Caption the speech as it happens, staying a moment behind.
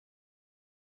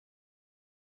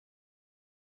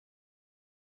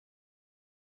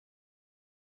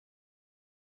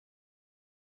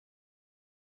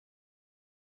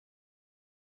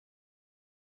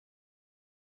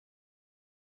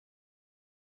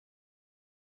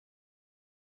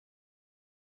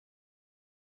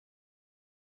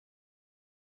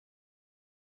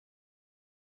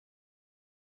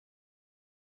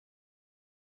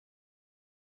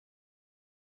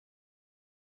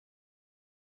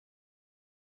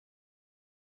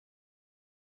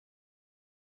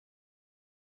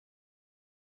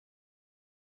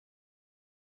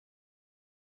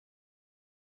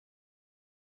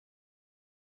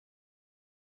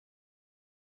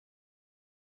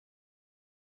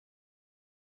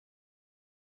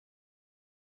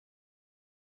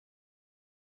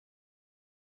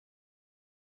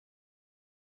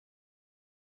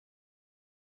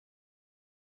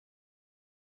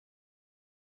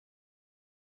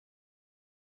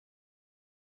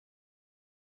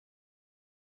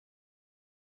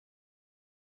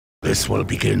This will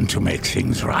begin to make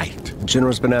things right. The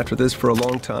General's been after this for a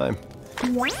long time.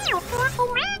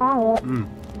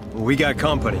 We got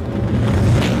company.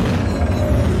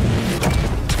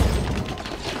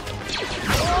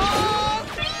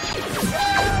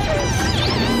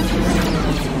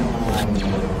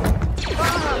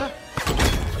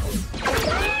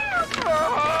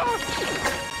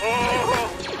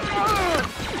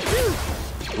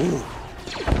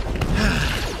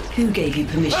 Who gave you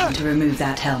permission to remove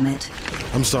that helmet?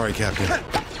 I'm sorry, Captain.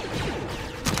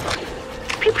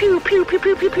 Pew pew pew pew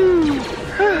pew pew pew.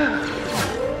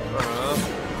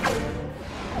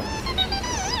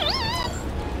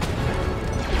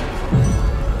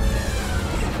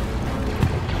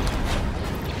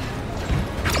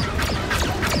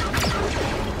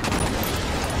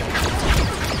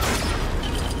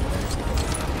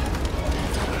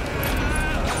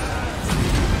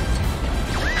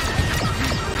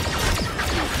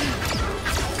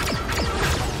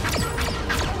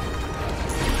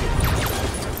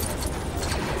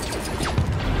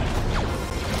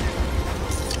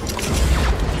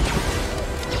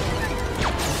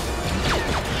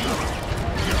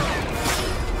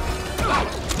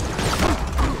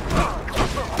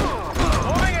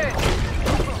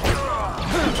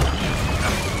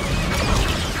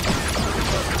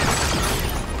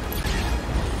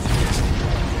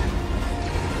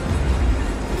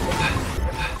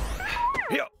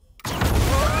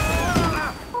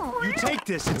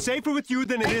 It's safer with you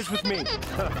than it is with me.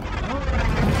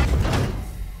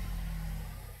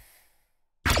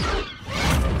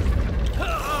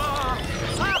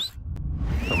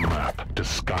 The map to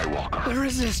Skywalker. The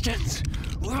Resistance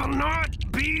will not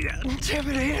be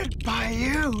intimidated by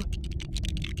you.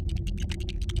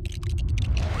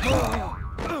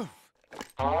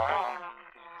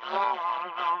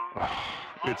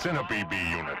 It's in a BB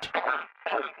unit.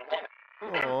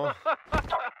 Oh.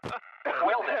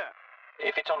 Well then,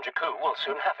 if it's on Jakku, we'll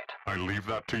soon have it. I leave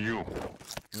that to you.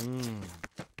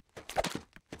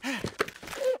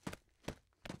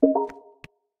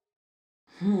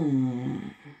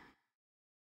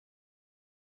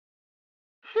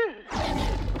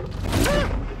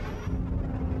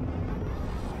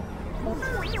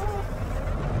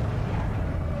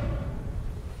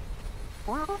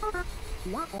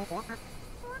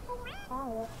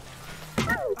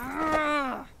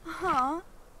 Huh?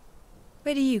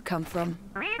 Where do you come from?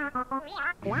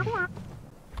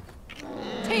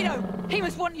 Tino! He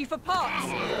must want you for parts!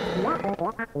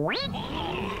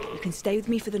 You can stay with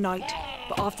me for the night,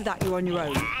 but after that you're on your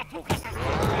own.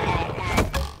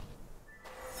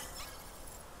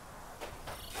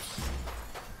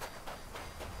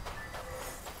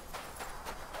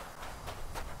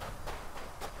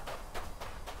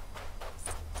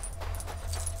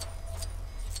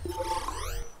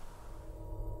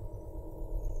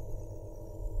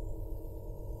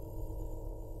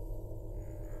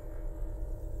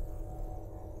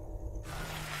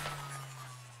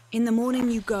 In the morning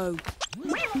you go.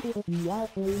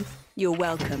 You're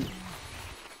welcome.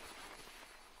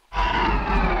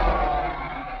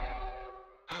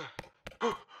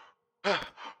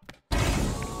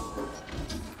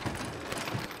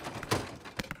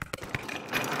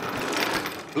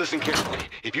 Listen carefully.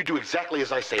 If you do exactly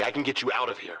as I say, I can get you out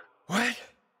of here. What?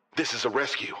 This is a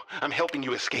rescue. I'm helping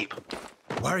you escape.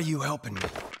 Why are you helping me?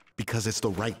 Because it's the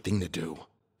right thing to do.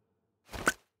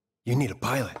 You need a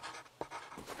pilot.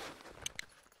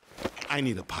 I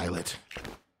need a pilot.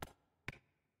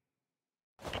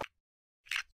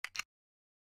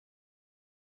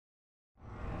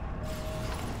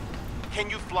 Can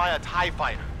you fly a TIE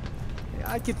fighter?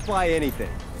 I could fly anything.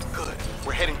 Good.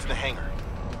 We're heading to the hangar.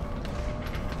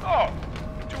 Oh,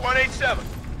 2187.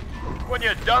 When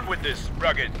you're done with this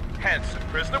rugged, handsome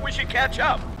prisoner, we should catch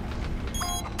up.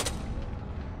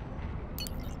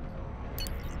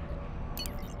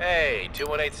 Hey,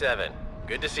 2187.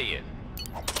 Good to see you.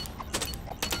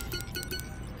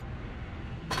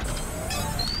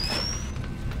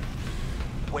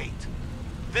 Wait.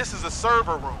 This is a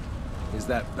server room. Is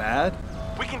that bad?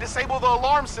 We can disable the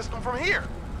alarm system from here.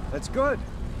 That's good.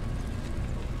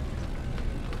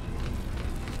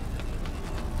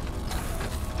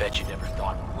 Bet you never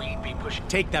thought we'd be pushing.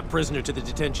 Take that prisoner to the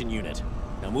detention unit.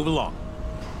 Now move along.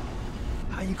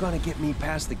 How you gonna get me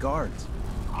past the guards?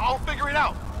 I'll figure it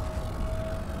out.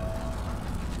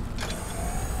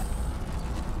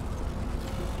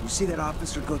 You see that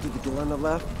officer go through the door on the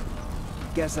left?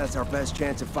 Guess that's our best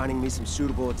chance of finding me some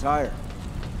suitable attire.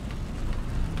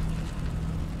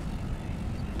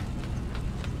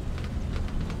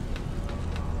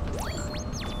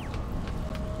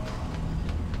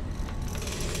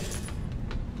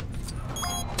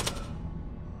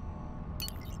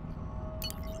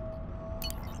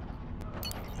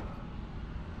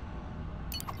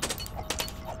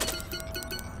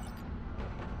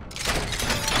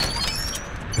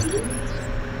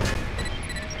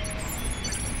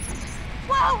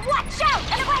 Whoa, watch out!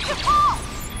 And where's your paw?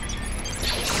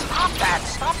 Stop that!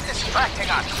 Stop distracting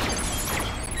us!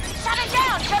 Shut it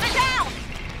down! Shut it down!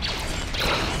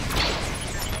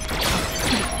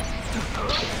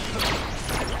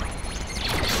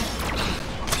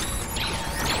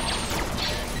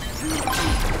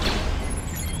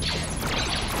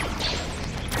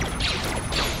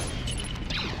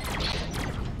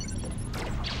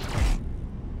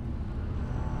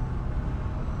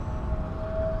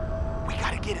 We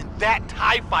gotta get in that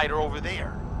TIE fighter over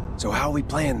there. So how are we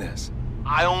playing this?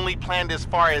 I only planned as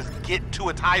far as get to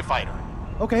a TIE fighter.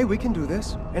 Okay, we can do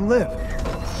this. And live.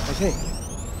 I think.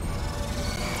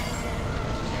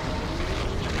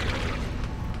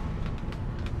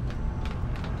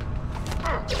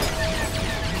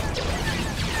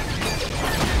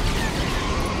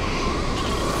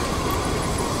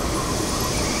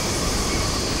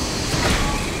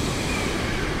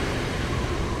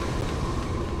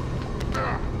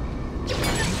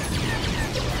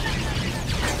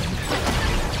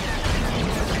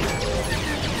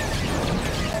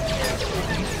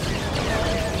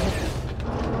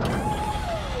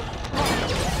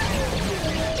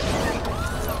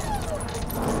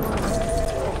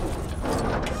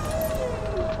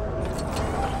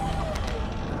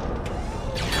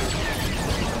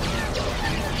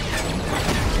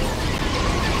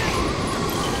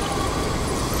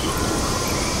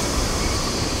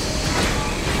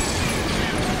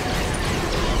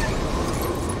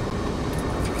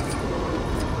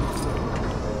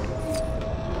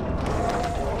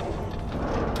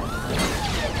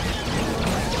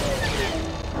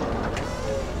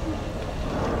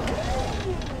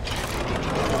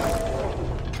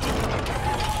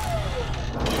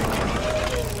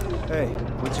 Hey,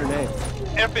 what's your name?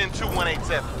 FN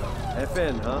 2187.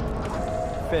 FN, huh?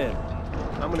 Finn.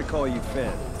 I'm gonna call you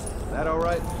Finn. That all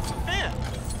right? Yeah,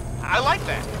 I like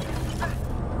that.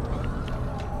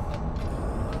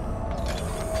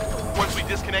 Once we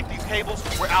disconnect these cables,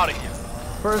 we're out of here.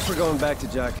 First, we're going back to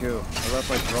Jakku. I left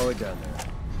my droid down there.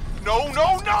 No,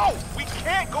 no, no! We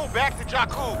can't go back to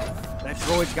Jakku. That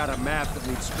droid's got a map that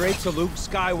leads straight to Luke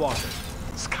Skywalker.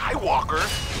 Skywalker?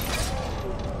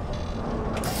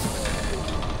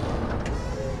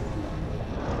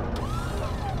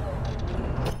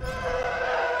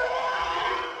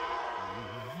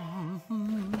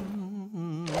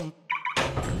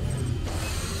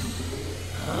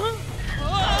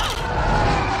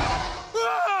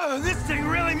 This thing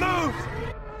really moves!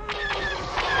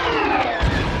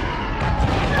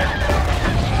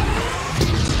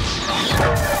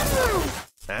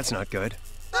 That's not good.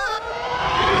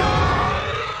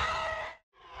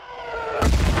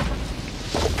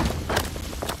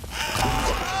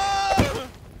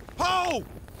 Poe!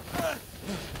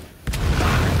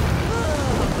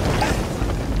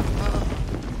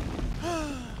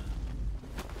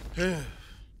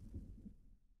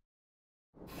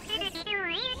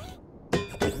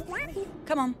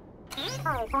 Come on.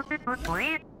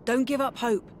 Don't give up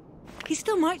hope. He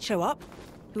still might show up,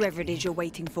 whoever it is you're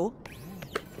waiting for.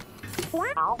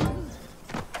 I'll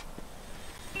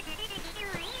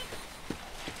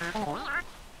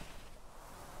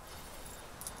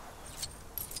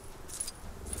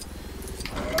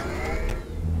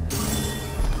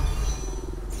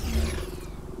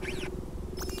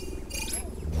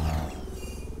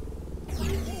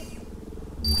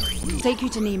take you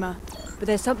to Nima, but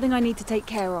there's something I need to take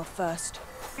care of first.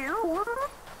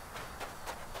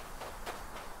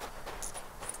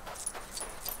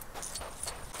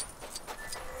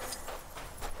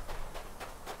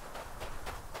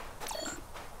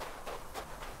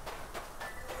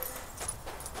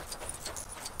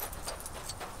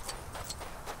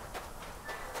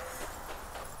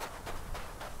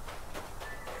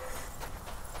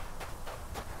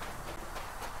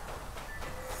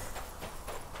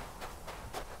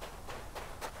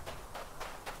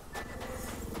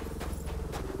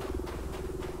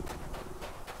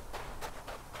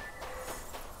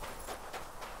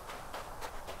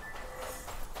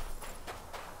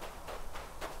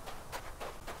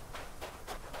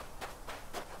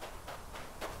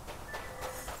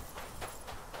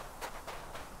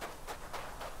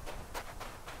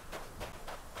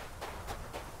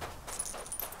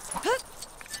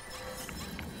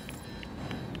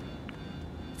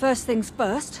 First things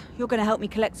first, you're going to help me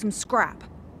collect some scrap.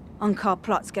 Unkar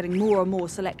Plutt's getting more and more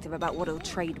selective about what he'll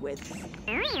trade with.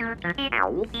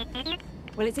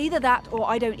 Well, it's either that or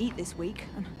I don't eat this week,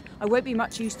 and I won't be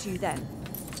much use to you then.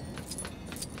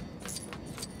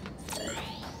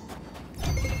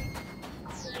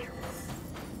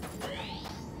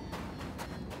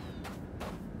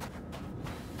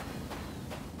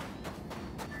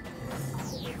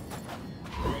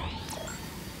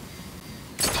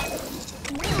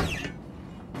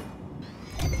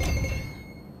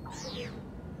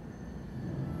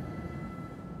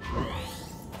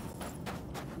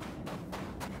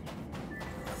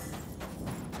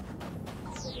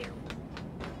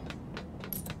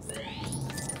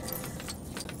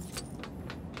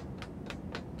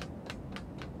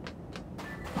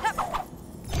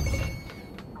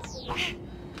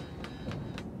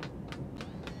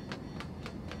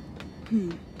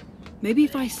 Maybe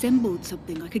if I assembled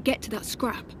something, I could get to that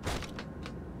scrap.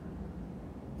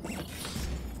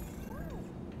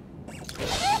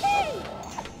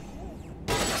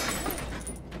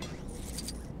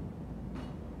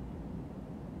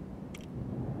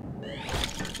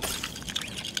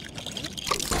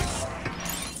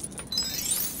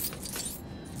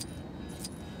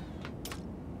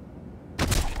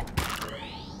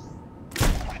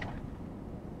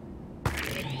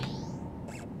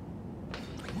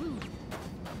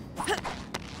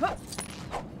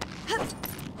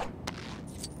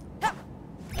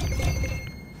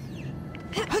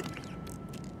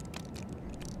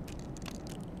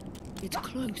 It's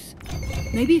close.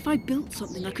 Maybe if I built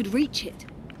something, I could reach it.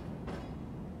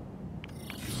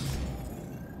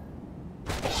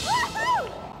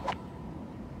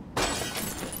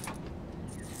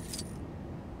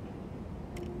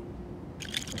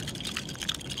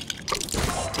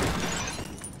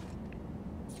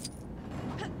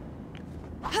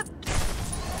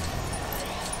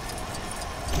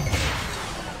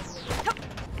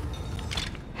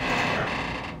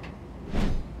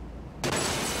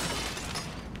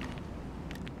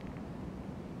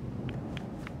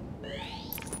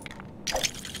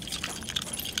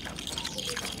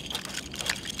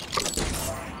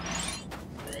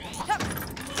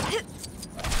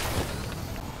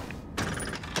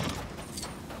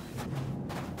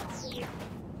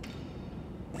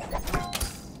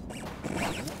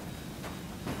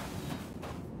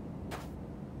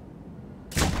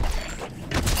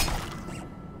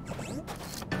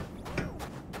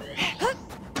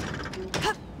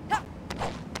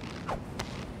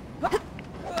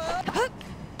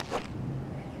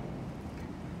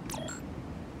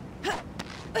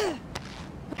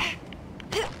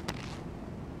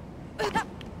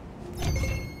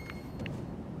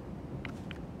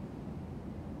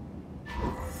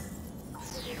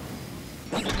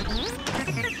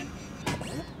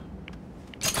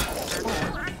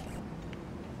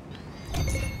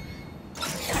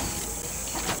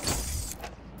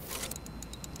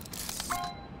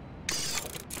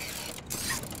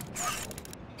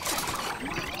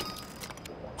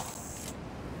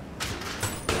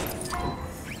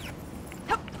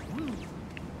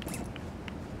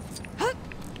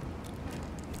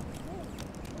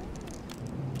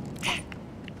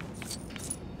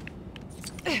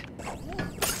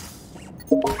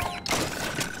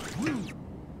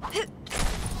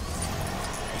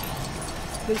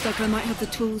 Looks like I might have the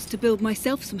tools to build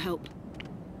myself some help.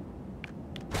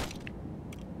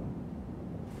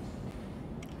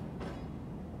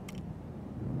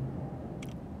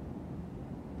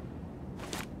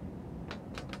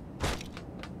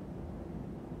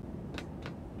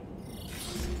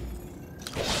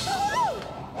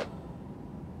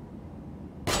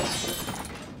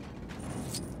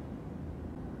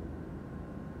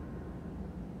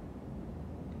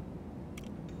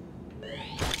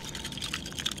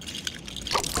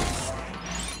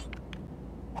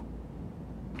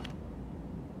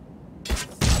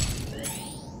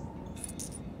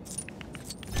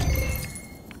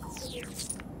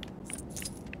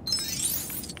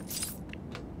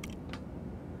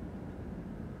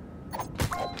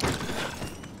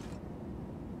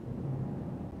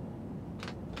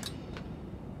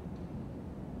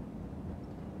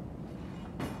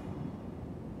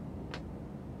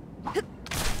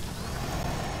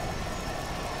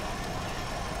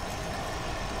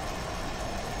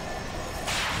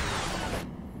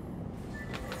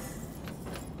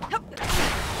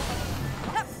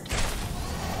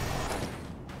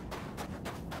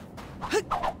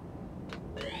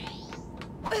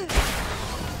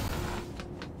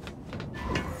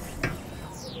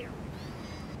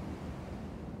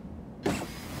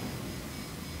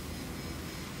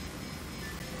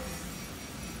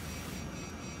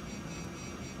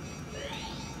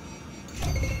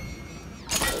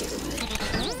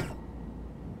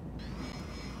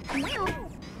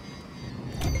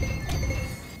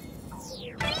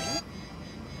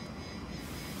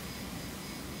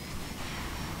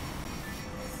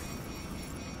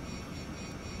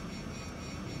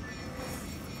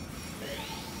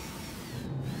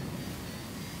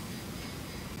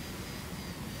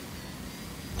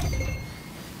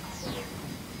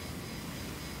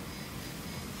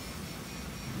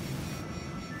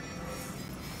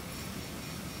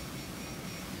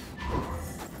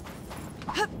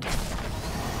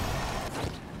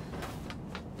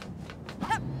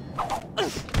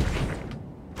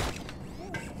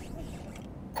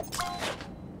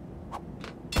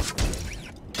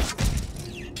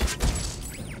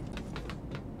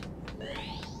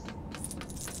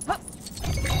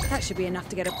 should be enough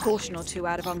to get a portion or two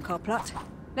out of Unkar Plutt.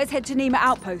 Let's head to Nima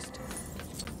Outpost.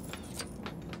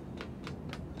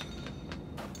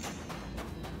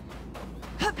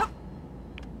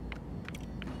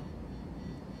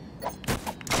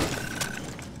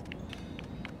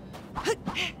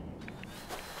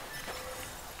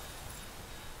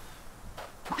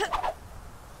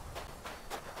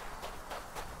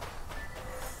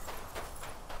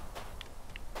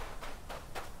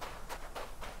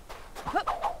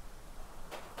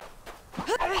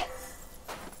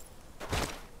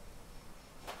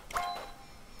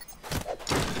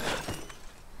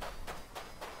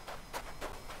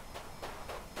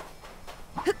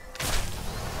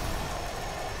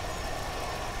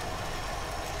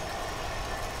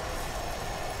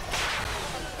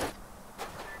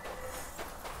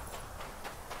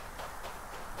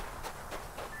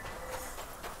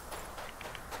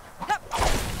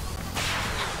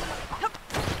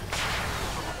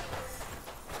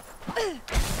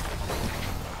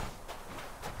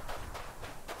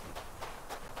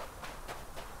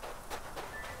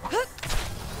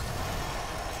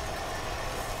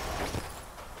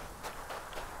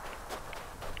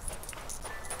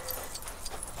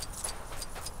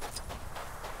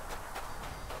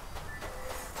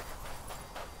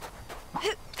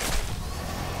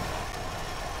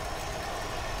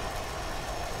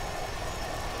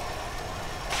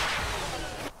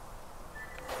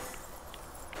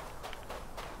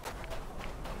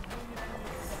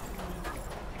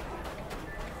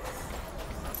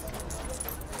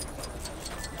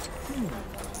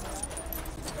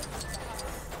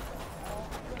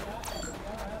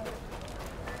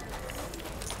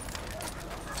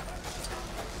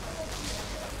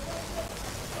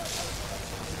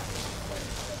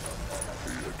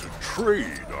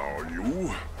 Trade, are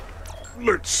you?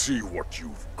 Let's see what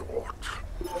you've got.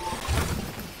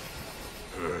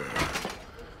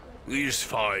 These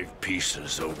 5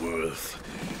 pieces are worth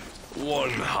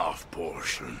 1/2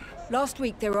 portion. Last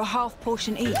week they were a half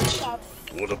portion each.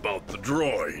 What about the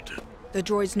droid? The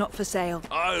droid's not for sale.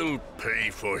 I'll pay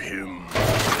for him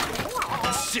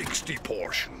 60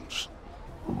 portions.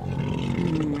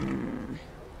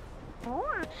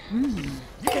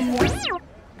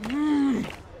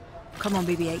 Come on,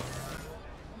 BB-8.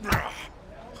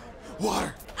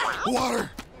 Water!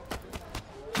 Water!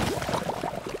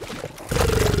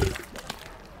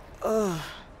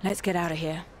 Let's get out of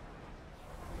here.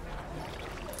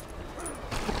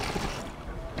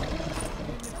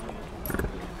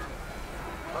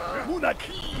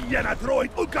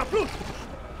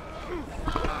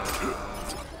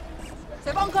 So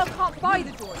if Unkar can't buy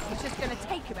the droid, he's just gonna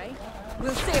take him, eh?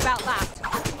 We'll see about that.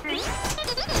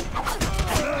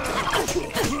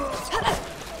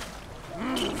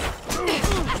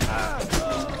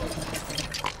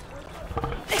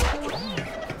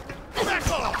 Back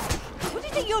off! What do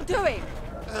you think you're doing?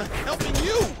 Helping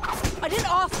you! I didn't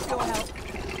ask for your help.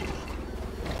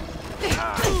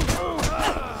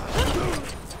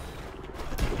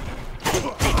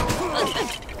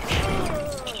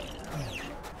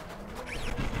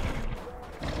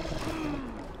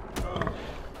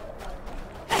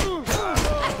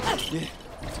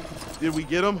 Did we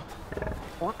get him?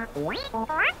 What?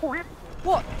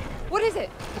 What is it?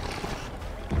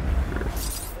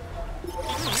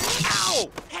 Ow!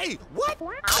 Hey, what?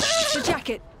 The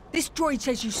jacket. This droid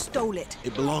says you stole it.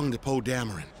 It belonged to Poe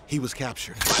Dameron. He was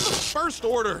captured. By the First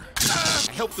Order!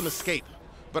 I helped them escape,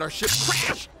 but our ship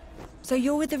crashed! So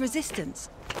you're with the Resistance?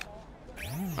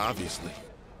 Obviously.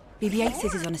 BB-8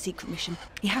 says he's on a secret mission.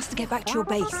 He has to get back to your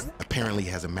base. Apparently he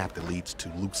has a map that leads to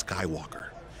Luke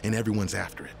Skywalker, and everyone's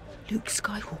after it. Luke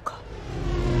Skywalker.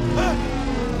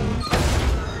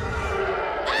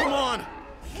 Come on!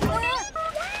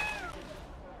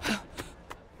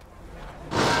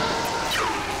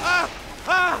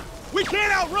 We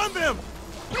can't outrun them!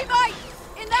 We might!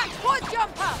 In that quad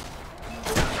jumper!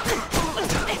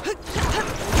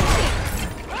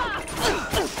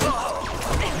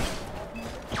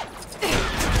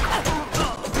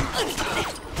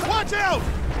 Watch out!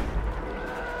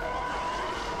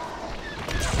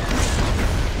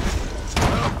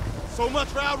 So much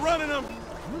for outrunning them!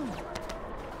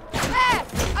 There!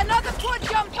 Another quad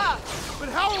jumper! But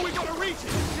how are we gonna reach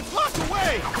it? It's locked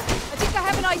away! I think I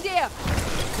have an idea.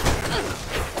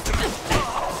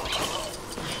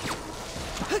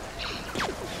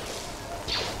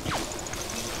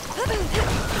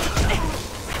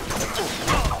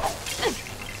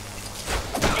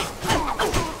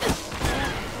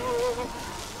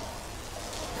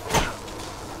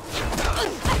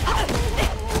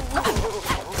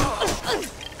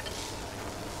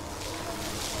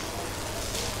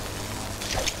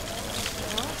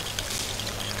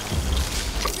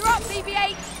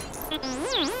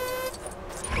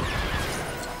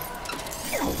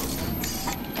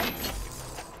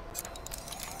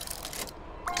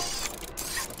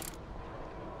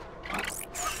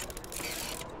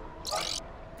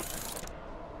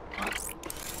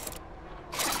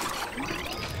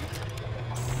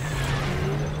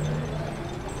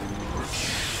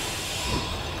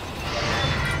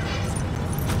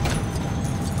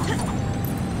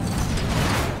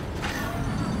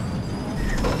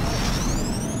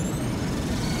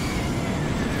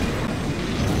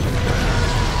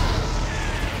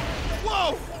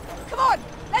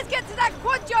 that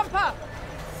quad jumper!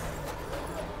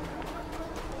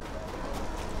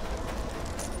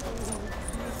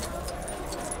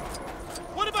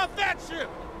 What about that ship?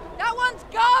 That one's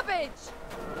garbage!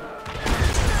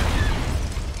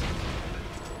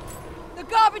 The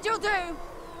garbage will do!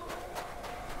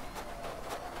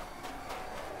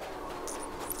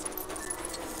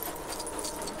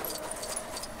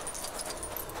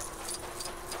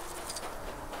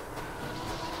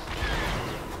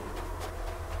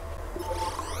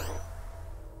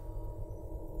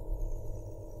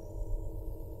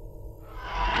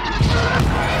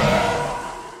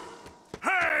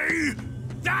 Hey!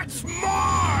 That's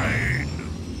mine!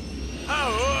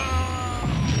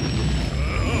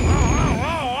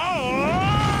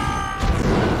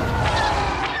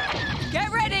 Get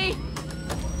ready!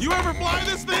 You ever fly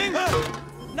this thing?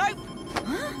 Nope.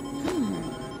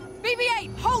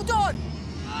 BB-8, hold on!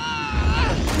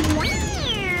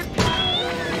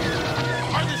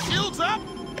 Are the shields up?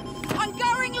 I'm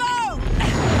going low!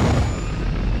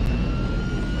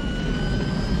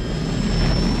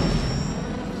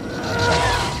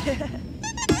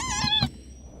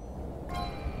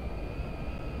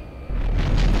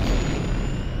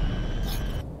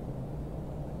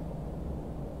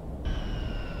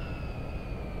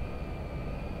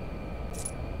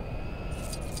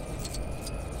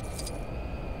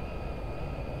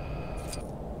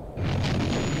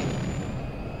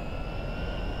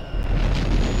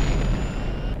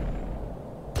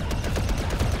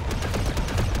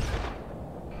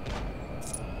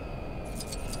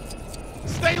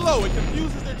 Stay low, it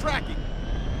confuses their tracking.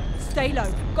 Stay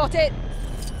low. Got it?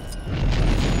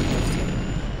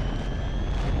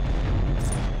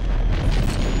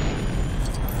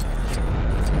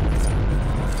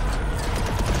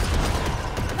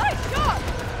 Nice shot!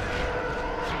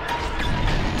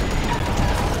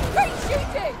 Great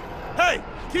shooting! Hey,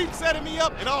 keep setting me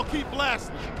up and I'll keep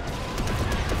blasting.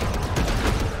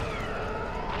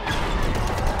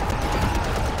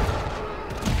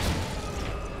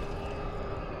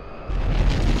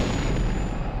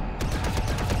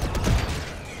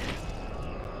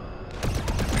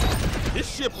 This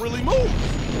ship really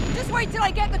moves. Just wait till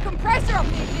I get the compressor off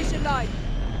the ignition line.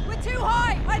 We're too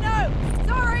high, I know.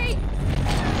 Sorry.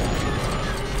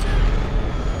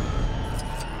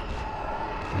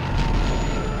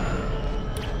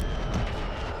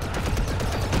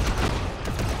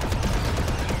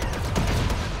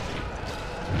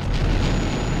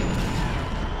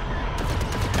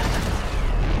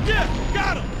 Yeah,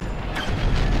 got him.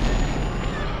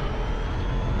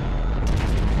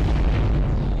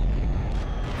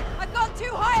 I've gone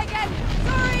too high again.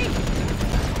 Sorry.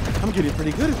 I'm getting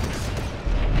pretty good at this.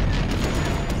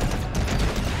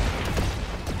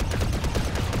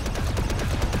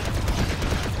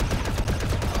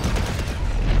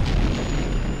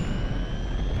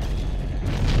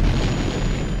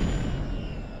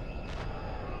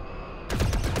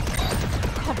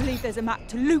 Can't believe there's a map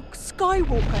to Luke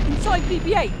Skywalker inside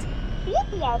BB-8.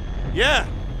 Yeah,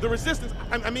 the Resistance,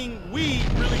 I mean, we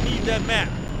really need that map.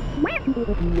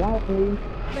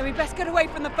 Then we best get away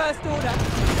from the First Order.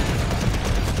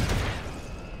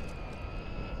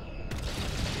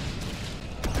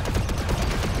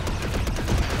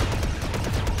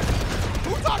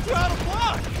 Who taught you how to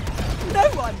fly? No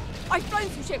one! I've flown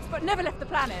some ships, but never left the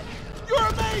planet. You're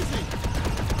amazing!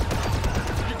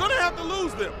 You're gonna have to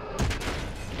lose them.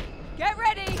 Get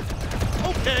ready.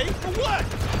 Okay, for what?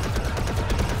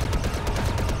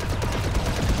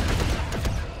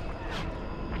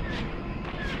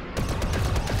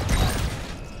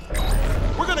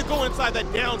 We're gonna go inside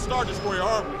that down Star Destroyer,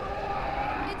 aren't we?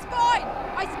 It's fine.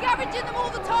 I scavenge in them all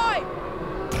the time.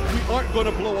 We aren't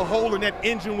gonna blow a hole in that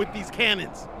engine with these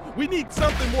cannons. We need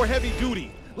something more heavy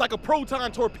duty, like a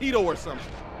proton torpedo or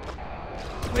something.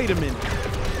 Wait a minute.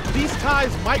 These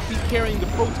ties might be carrying the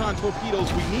proton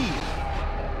torpedoes we need.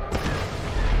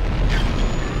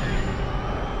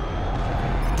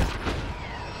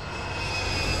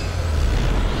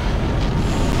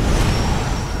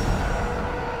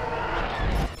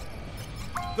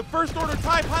 The First Order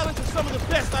TIE pilots are some of the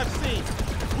best I've seen.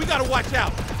 We gotta watch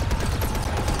out.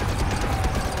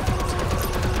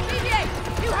 BB-8,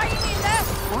 you hanging in there?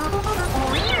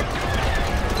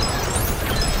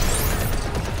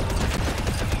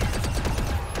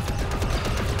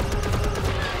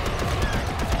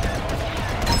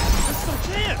 There's some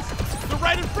chance. They're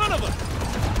right in front of us.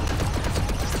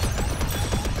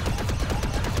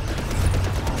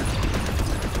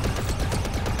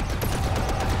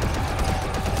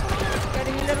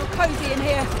 Getting a little cozy in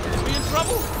here. We in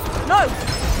trouble? No,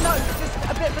 just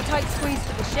a bit of a tight squeeze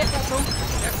for the ship, that's all.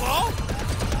 That's all?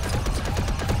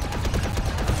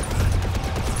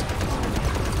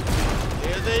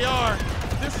 There they are.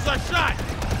 This is our shot.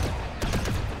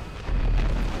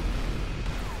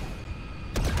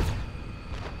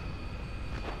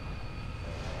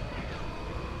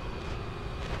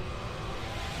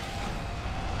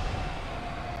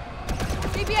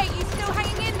 BB-8, you still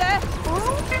hanging in there?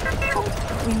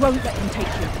 We won't let him take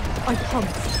you. I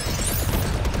promise.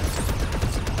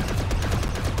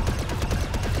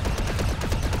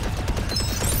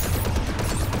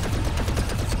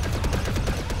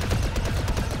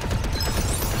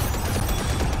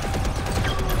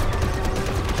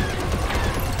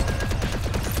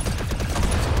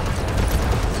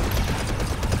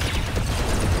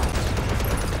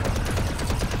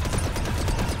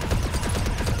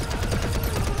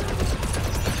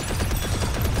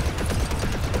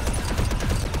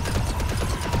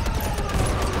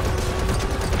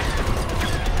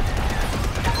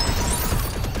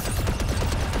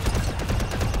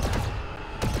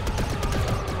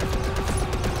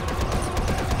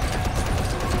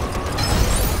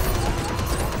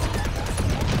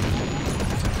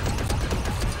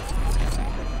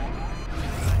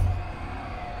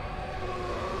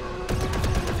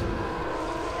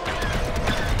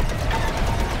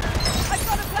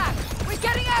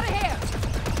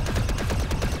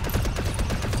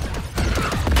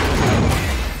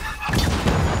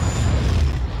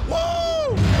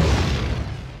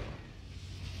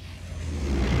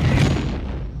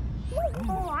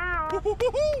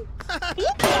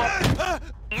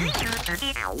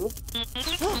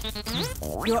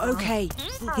 You're okay.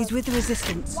 He's with the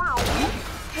Resistance.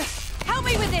 Help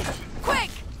me with this! Quick!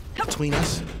 Between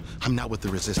us, I'm not with the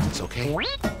Resistance, okay?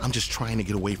 I'm just trying to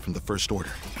get away from the First Order.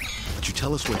 But you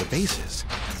tell us where the base is,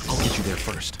 I'll get you there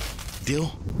first.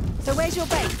 Deal? So where's your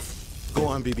base? Go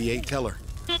on, BB-8, tell her.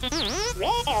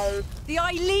 The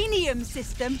Ilenium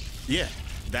system? Yeah,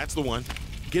 that's the one.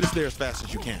 Get us there as fast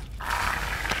as you can.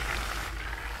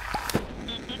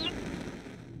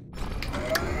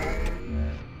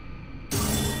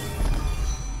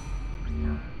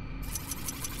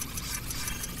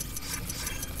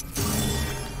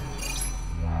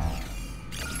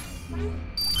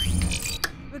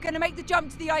 We're gonna make the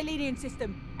jump to the Ilenium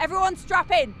system. Everyone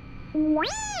strap in!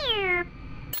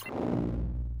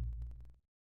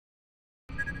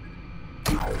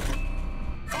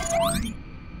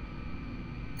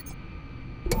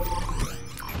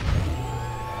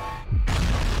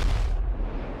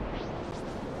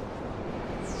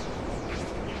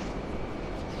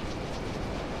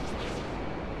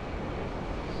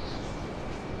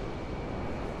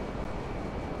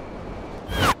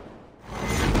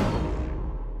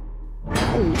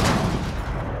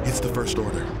 It's the First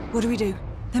Order. What do we do?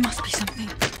 There must be something.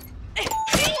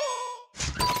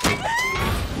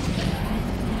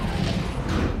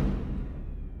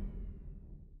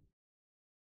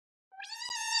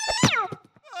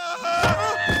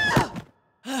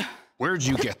 Where'd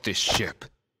you get this ship?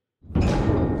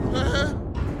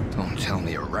 Don't tell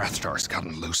me a Rathtar's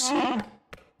gotten loose.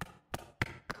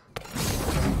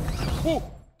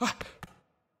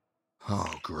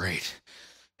 Oh, great.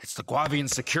 It's the Guavian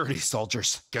security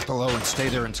soldiers. Get below and stay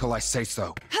there until I say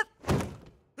so.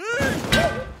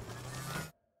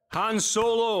 Han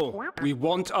Solo, we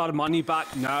want our money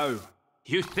back now.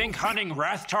 You think hunting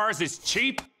Rathtars is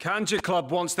cheap? Kanja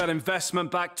Club wants their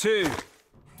investment back too.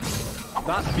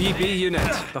 That BB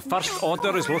unit, the First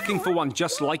Order is looking for one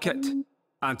just like it.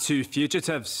 And 2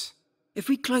 fugitives. If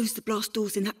we close the blast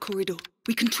doors in that corridor,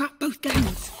 we can trap both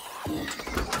gangs.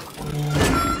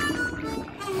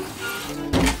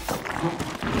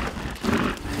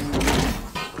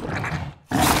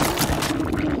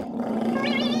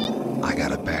 I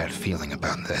got a bad feeling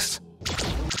about this.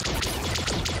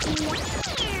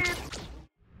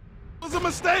 It was a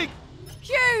mistake!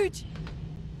 Huge!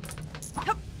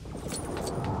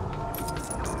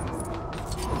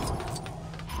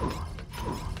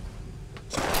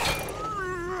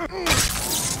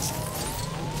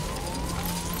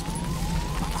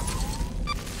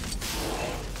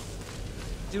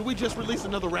 Did we just release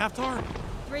another Rathtar?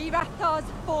 3 Rathtars,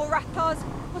 4 Rathtars.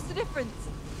 What's the difference?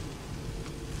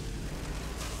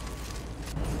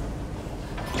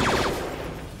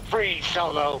 Freeze,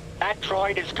 Solo. That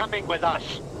droid is coming with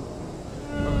us.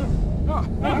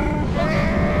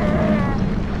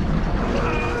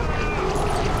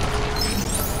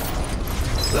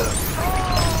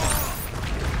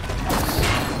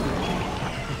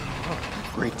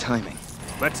 Great timing.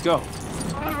 Let's go.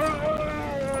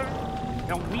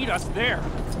 They'll meet us there.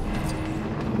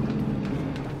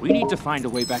 We need to find a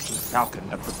way back to the Falcon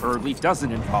that preferably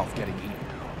doesn't involve getting eaten.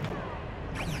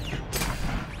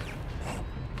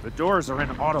 The doors are in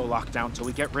auto lockdown till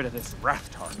we get rid of this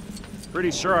Rathtar. Pretty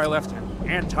sure I left an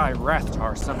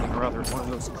anti-Rathtar something or other in one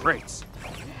of those crates.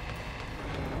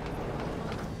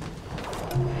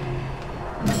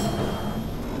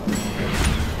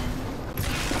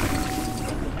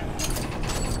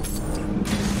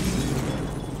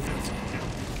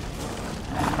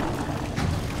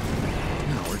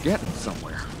 Now we're getting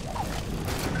somewhere.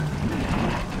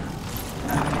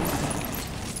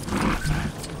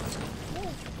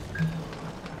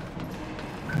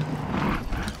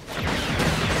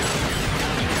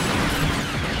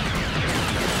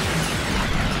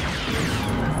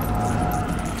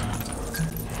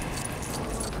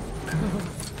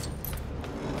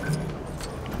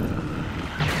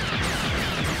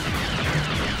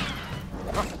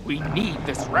 We need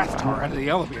this Rathtar out of the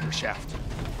elevator shaft.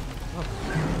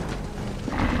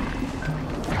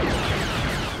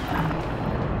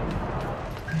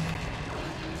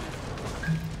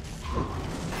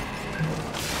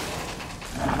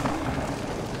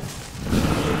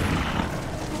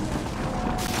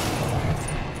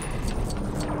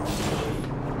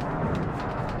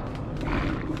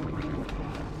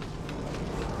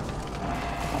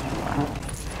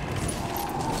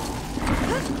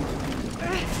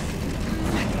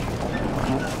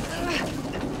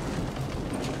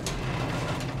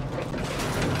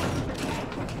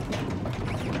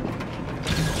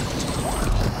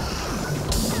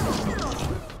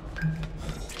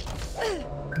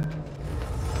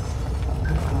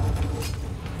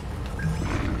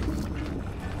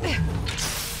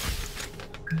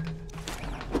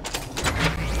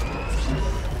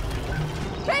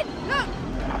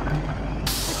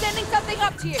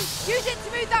 To you. Use it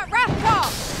to move that Rathtar!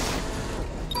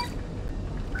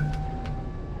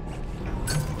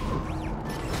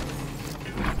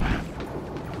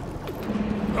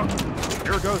 Oh,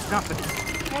 here goes nothing.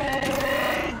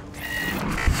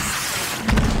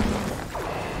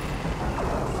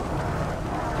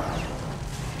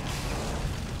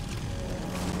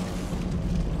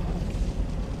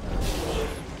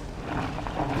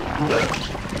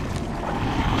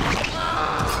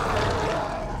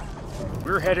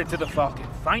 We're headed to the Falcon.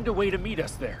 Find a way to meet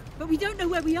us there. But we don't know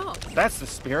where we are. That's the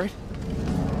spirit.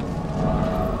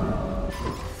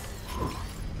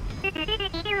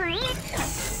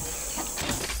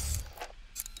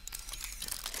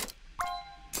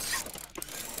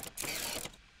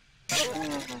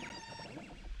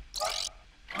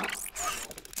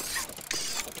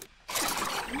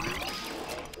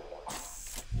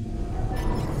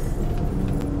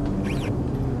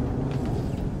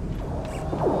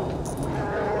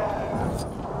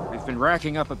 Been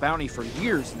racking up a bounty for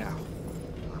years now.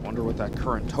 I wonder what that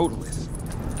current total is.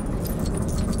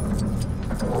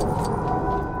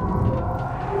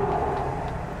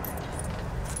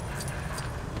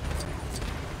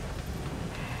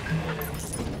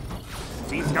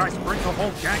 These guys bring the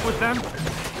whole gang with them?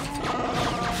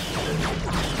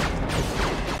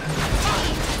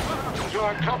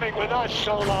 You're coming with us,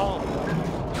 Solo.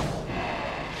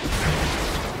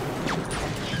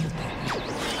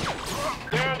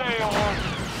 There they are!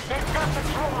 They've got the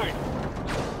droid!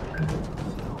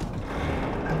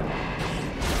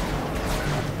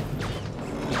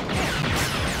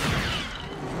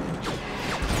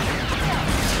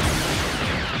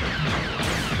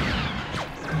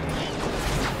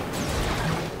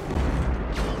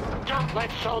 Don't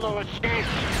let Solo escape!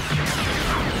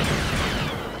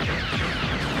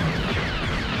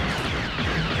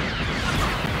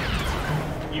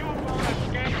 You won't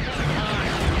escape this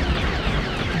time!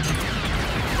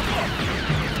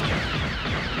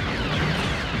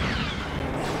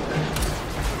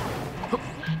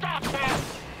 Stop that!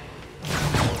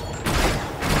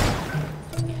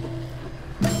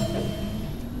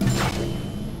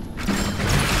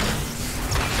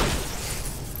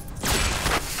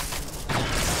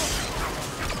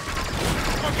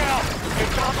 Look out!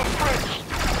 It's on the bridge!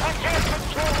 I can't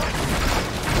control it!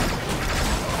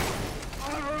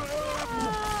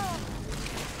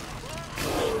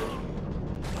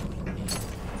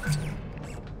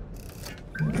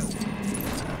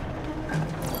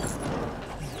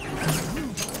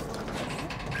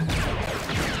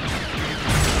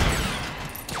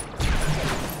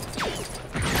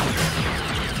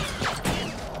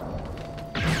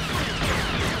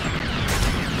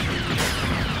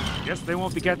 Guess they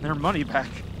won't be getting their money back.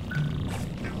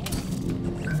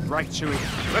 Right, Chewie.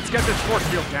 Let's get this force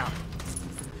field down.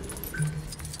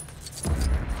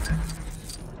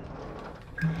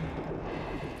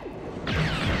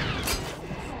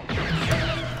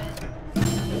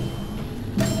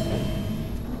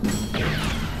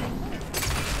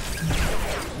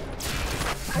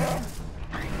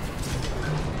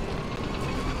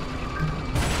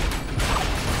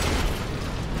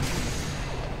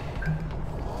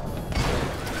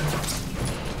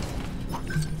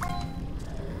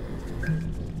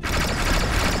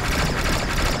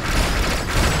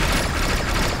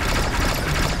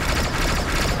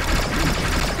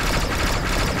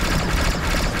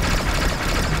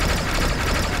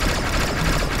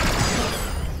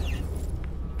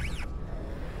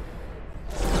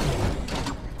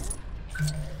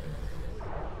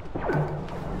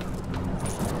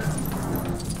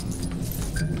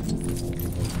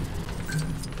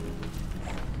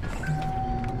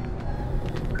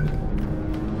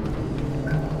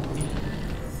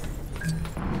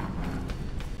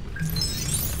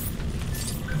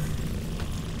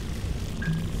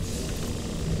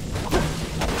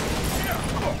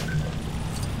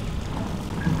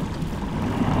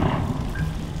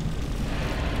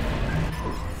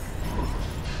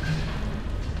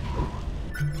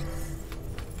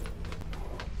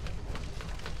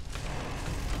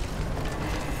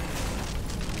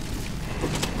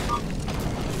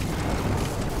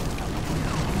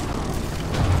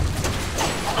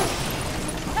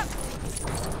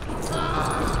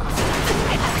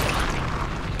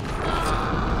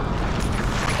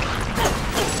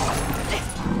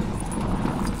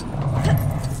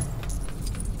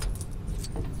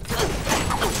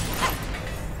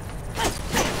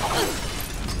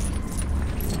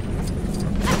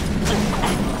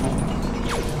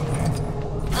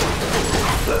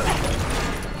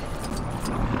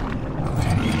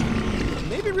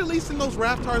 chasing those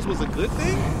Raptors was a good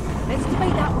thing? Let's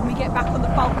debate that when we get back on the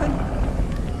Falcon.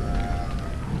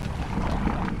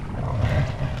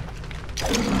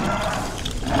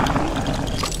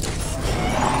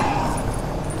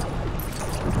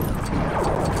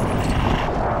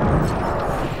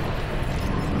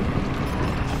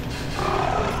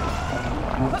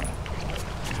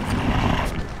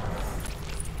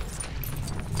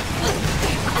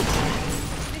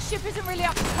 This ship isn't really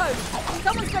up to code.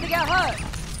 Someone's gonna get hurt.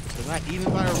 They're not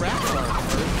eaten by a Raptor.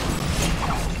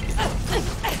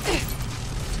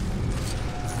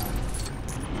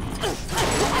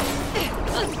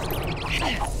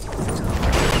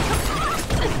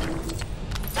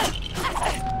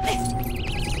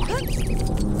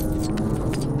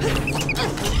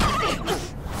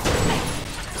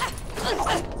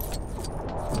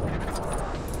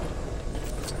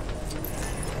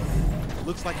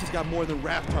 Looks like he's got more than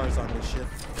Raptors on this ship.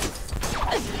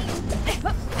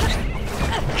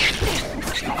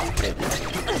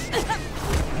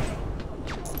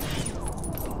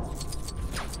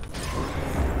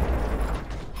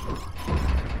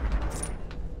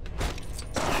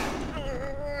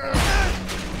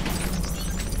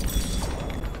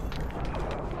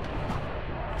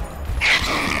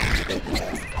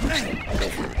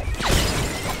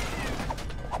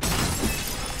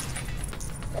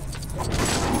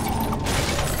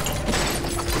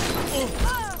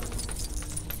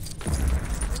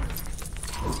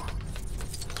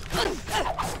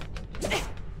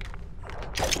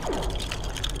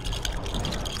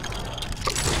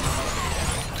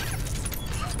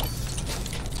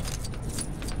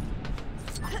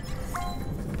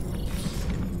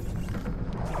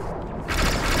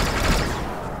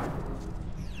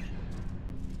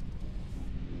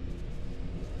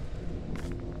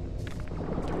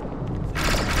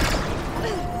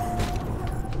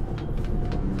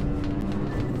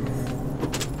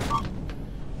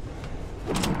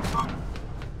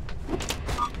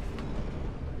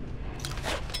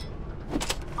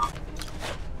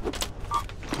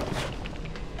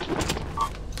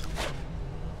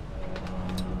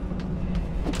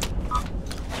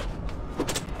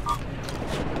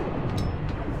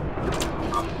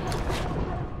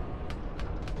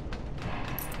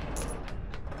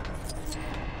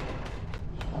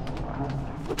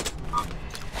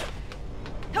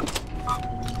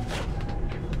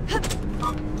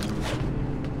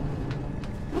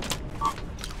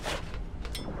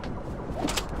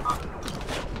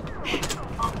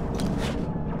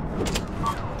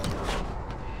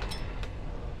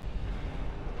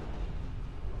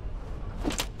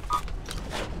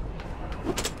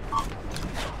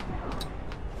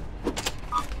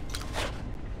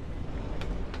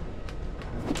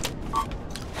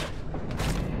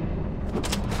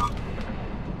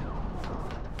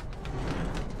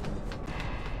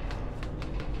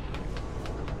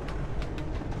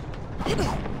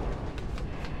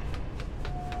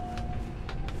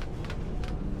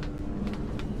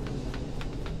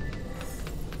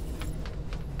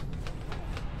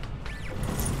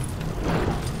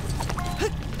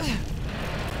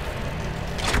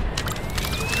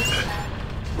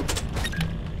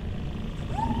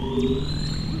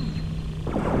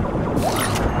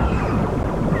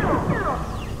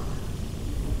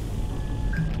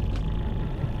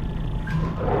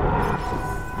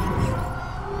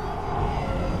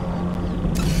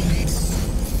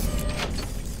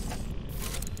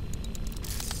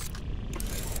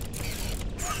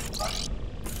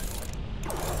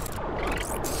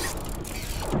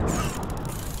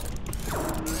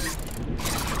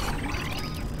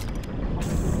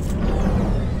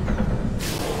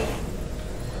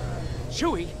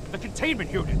 Chewie, the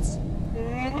containment units!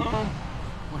 Well,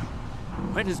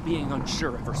 when has being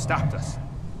unsure ever stopped us?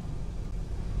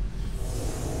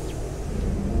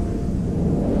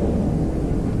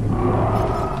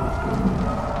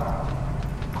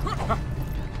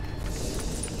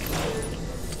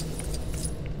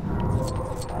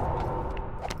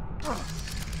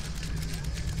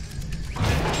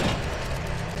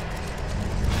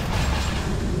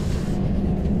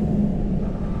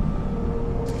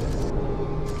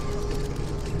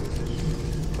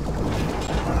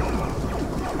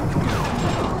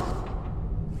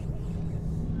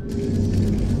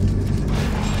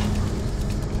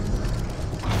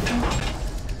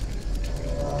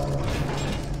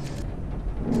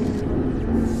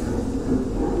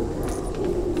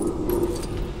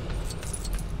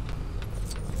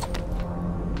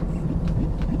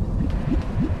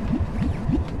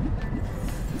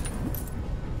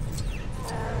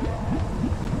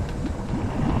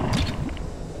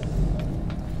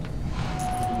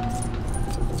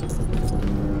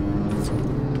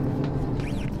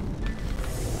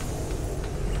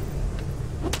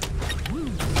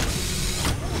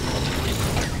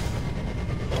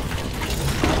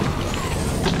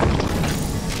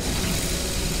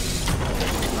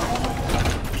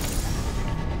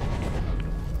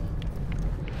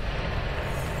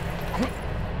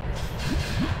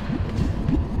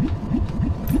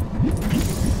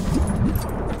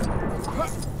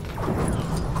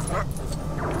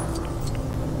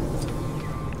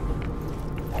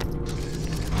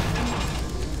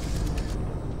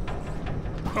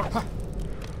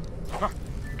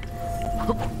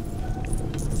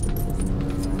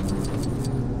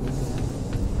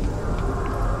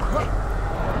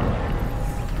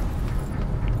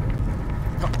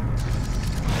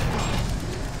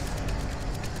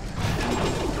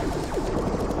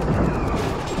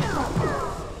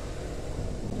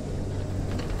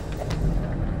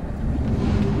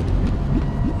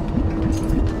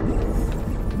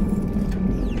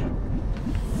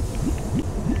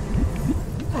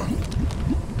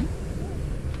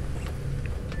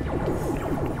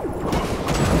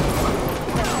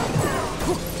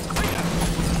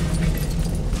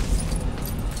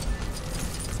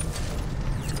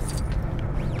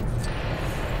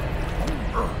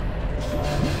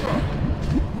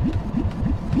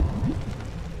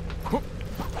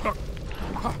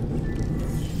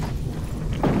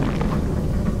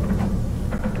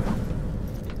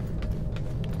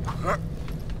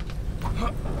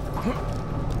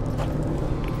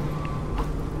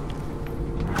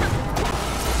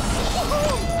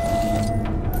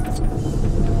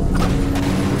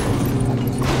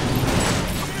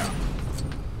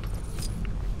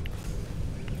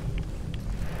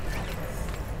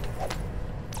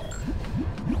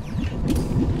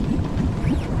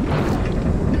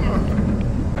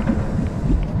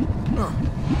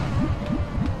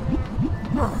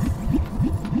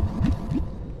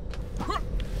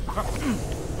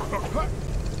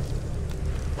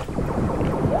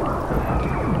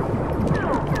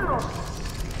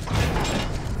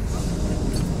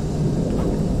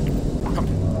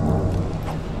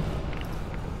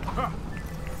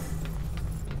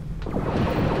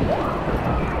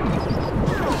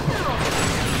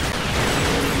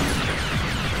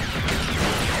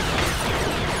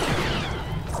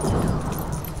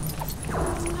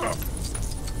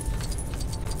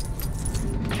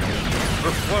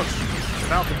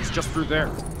 Just through there.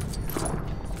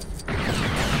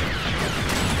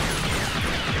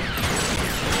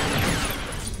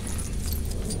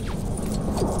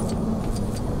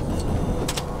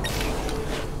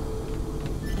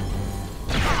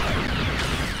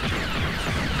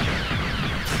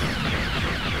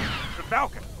 The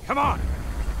Falcon, come on!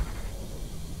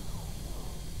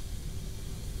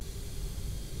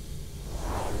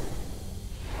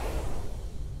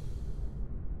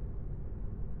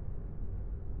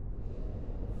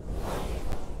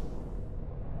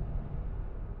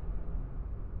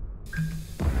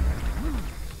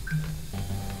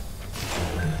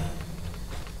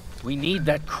 We need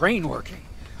that crane working,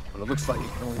 but it looks like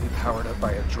it can only be powered up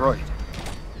by a droid.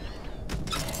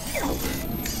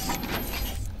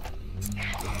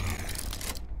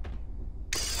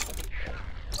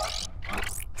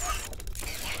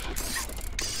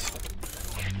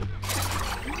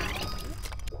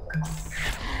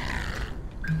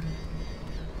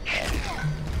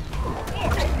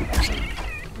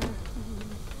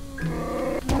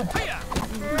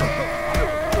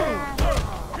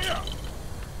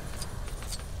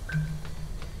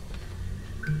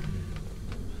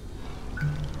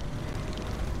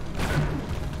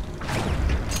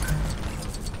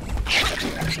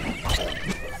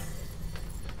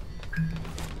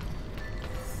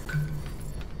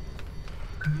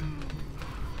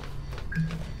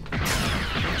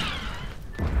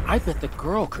 I bet the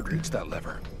girl could reach that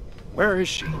lever. Where is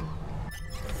she?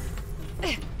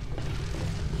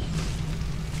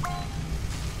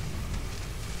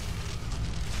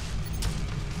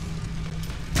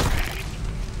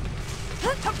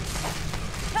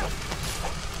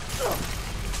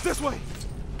 This way!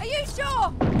 Are you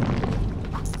sure?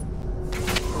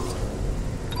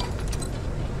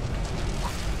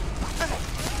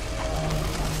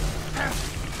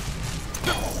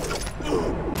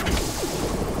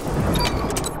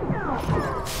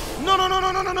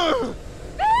 No!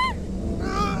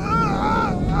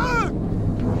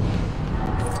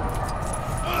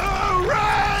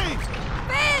 Ray!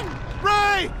 Ben!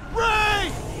 Ray!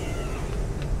 Ray!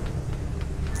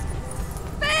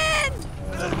 Ben!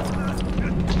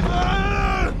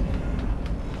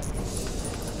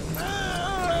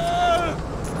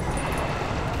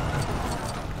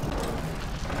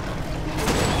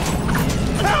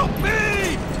 Help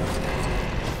me!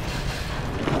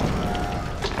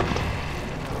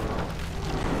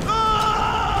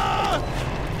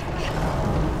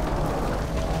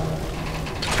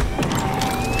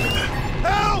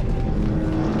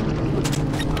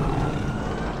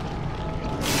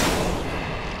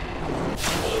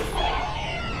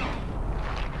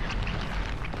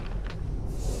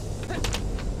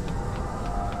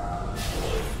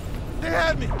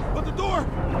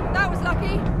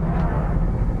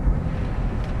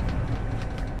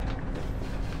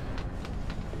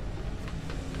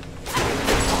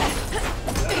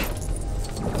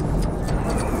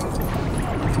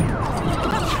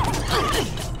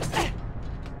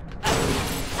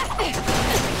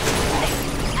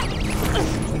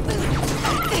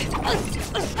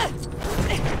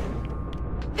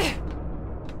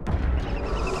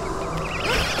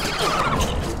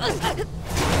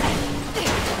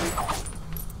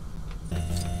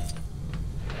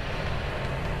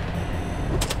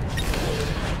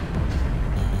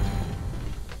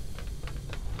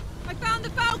 I found the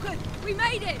Falcon! We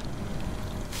made it!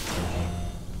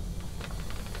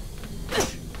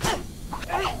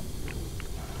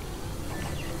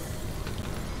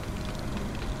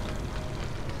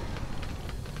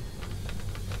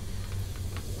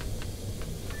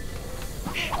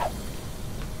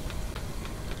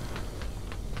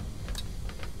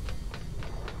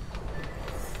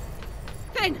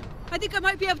 Ben, I think I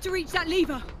might be able to reach that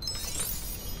lever.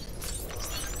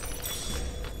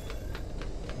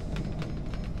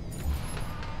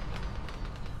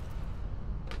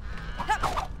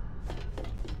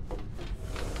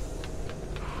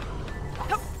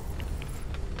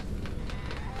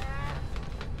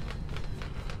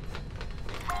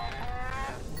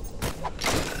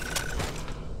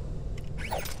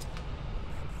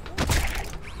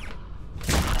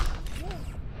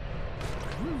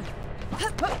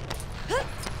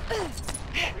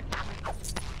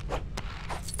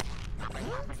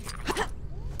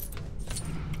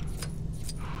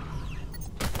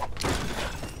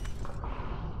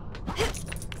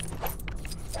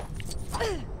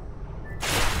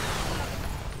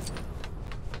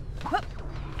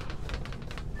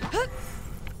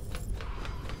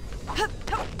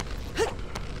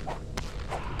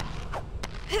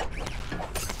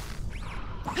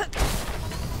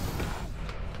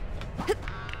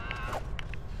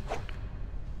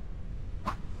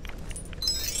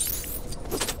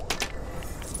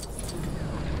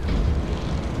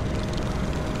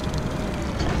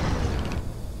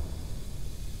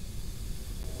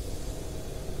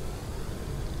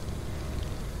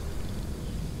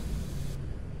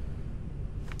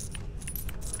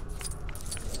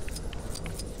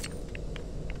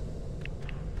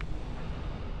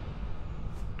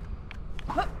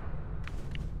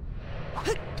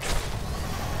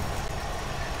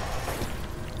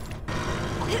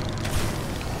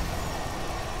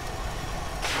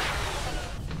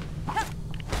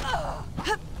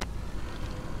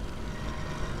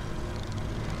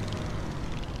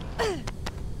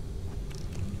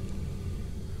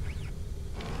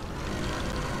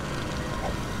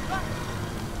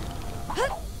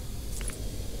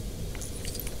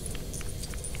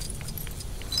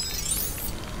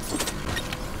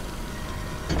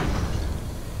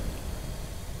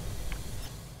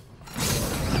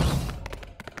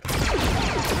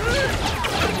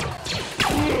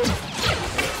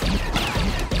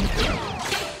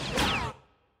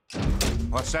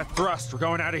 Watch that thrust. We're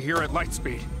going out of here at light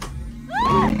speed.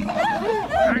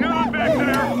 Hang on back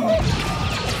there!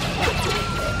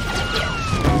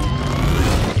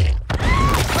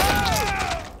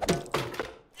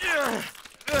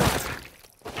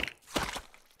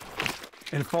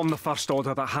 Inform the First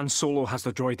Order that Han Solo has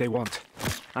the droid they want,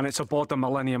 and it's aboard the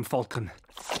Millennium Falcon.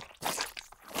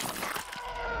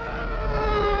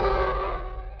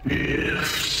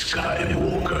 If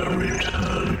Skywalker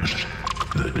returns,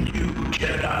 the new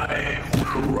Jedi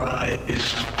will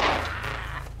rise.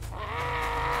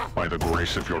 By the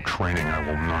grace of your training, I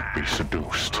will not be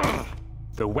seduced.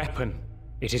 The weapon.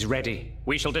 It is ready.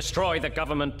 We shall destroy the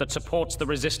government that supports the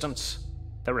Resistance.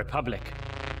 The Republic.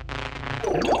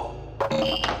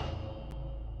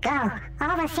 Go.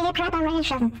 Oversee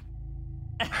preparation.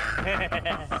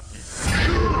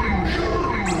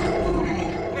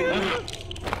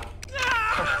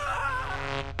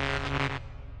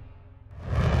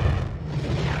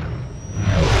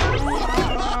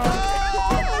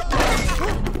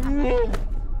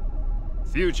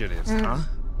 Fugitives, huh?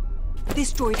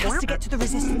 This droid has to get to the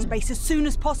Resistance base as soon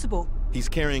as possible. He's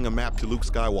carrying a map to Luke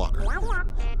Skywalker.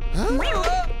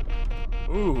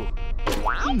 Ooh.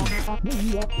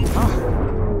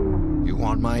 You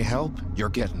want my help? You're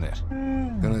getting it.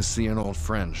 Gonna see an old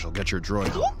friend. She'll get your droid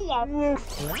home.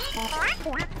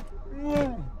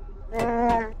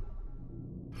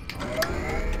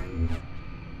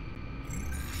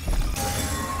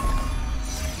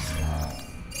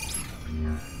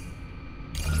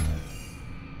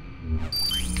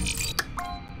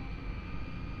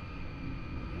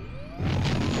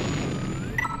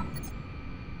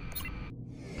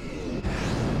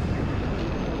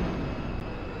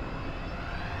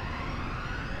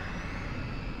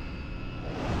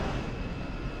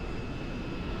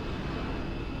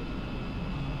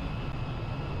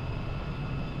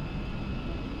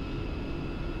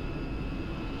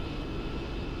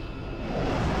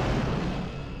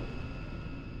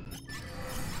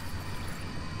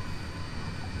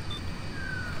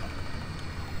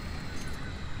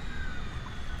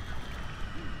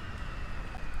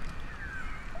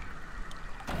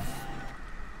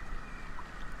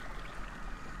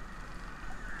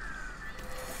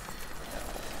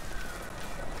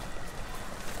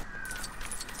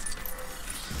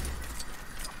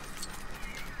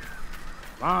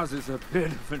 Maz is a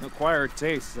bit of an acquired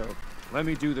taste, so let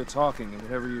me do the talking, and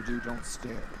whatever you do, don't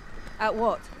stare. At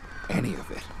what? Any of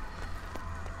it.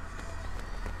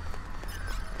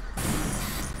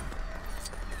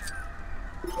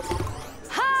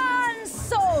 Han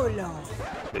Solo!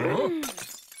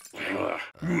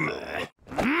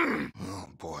 Oh,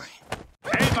 boy.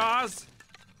 Hey, Maz!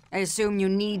 I assume you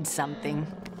need something.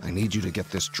 I need you to get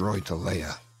this droid to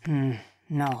Leia.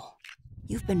 No.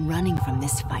 You've been running from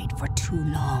this fight for too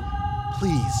long.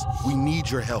 Please, we need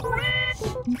your help.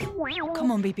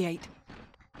 Come on, BB-8.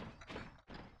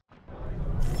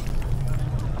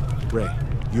 Ray,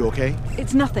 you okay?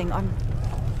 It's nothing. I'm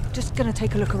just gonna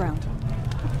take a look around.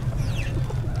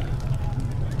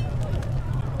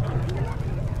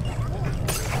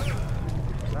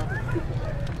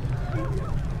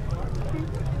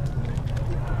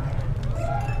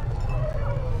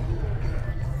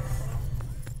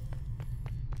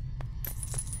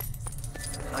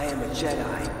 I am a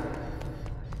Jedi.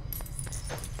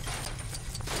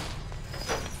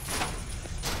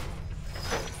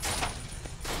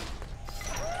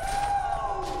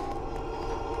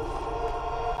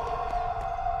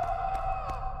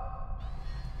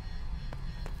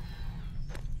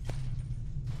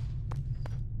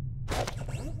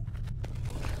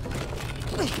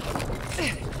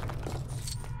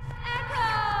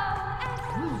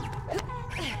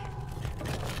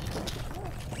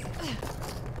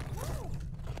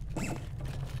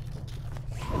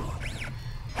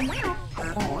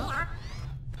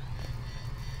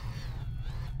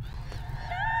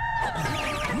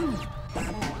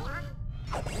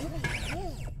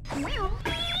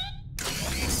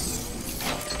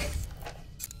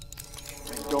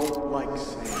 Don't like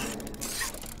sand.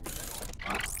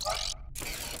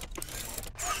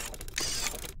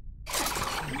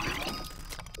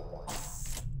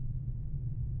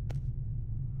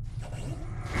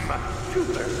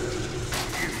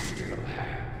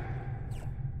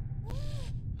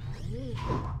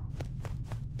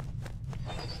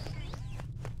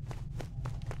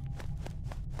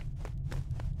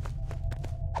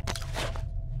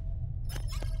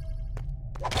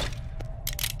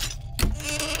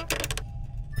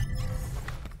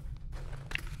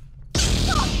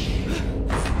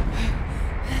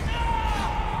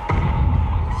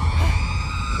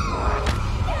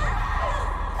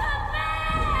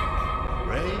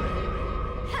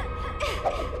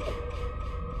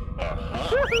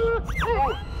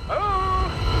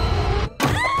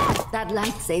 That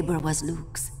lightsaber was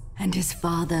Luke's, and his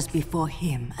father's before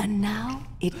him, and now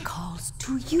it calls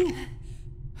to you.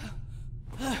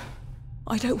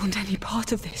 I don't want any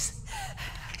part of this.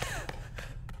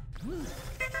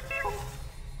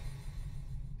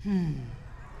 It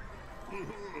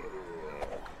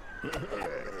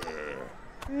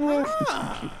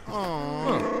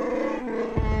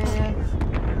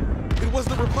was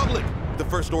the Republic. The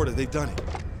First Order, they've done it.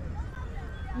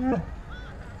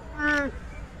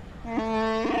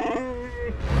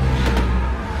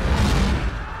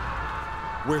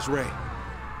 Where's Ray?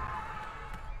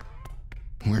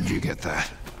 Where'd you get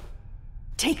that?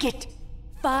 Take it.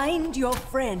 Find your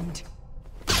friend.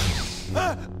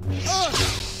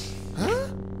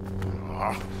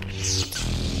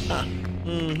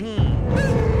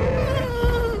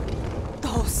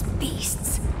 Those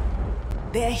beasts.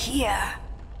 They're here.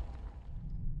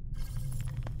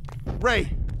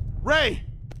 Ray! Ray!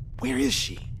 Where is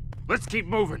she? Let's keep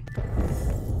moving.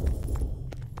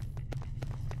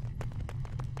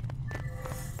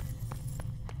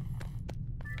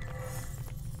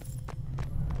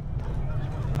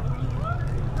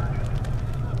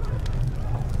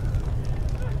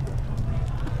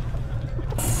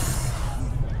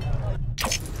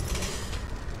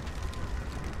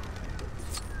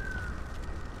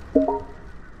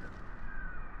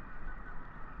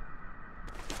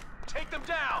 Take them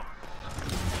down!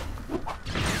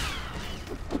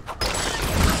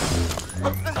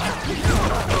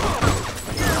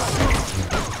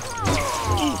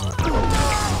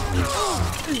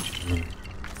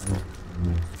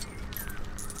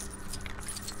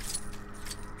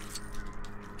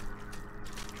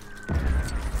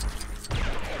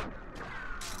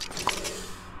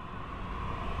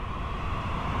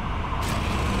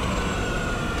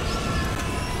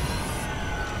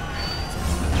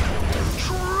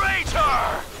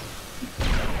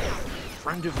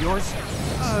 Friend of yours?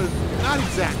 Not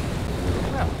exactly.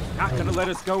 Well, not gonna let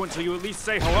us go until you at least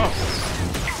say hello.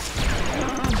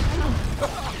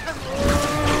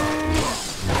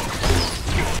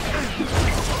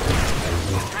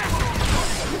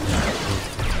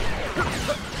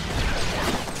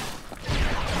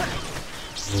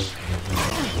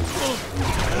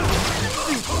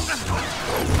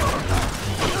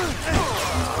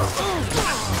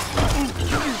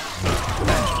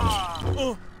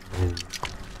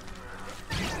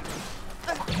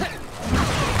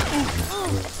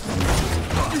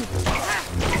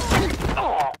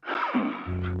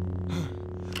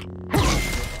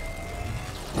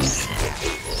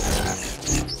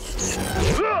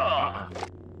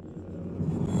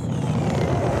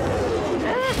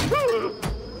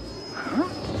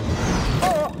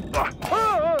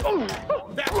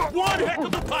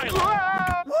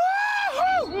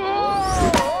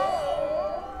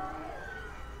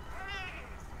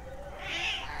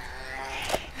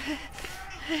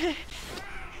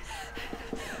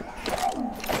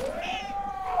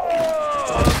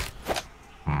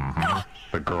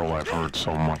 girl I've heard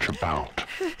so much about.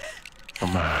 The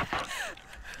map.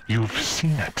 You've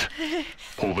seen it.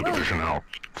 Pull the division out.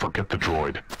 Forget the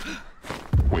droid.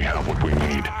 We have what we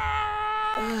need.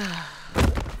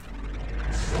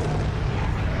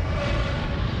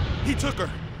 He took her.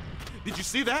 Did you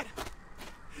see that?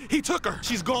 He took her.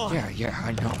 She's gone. Yeah,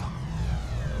 I know.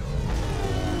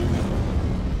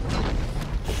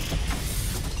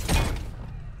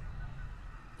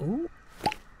 Ooh.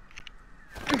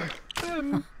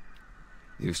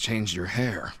 You've changed your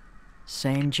hair.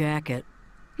 Same jacket.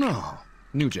 No,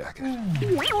 new jacket.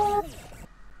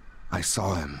 I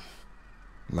saw him.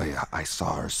 Leia, I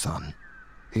saw her son.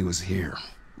 He was here.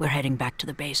 We're heading back to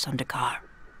the base on Dakar.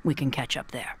 We can catch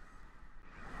up there.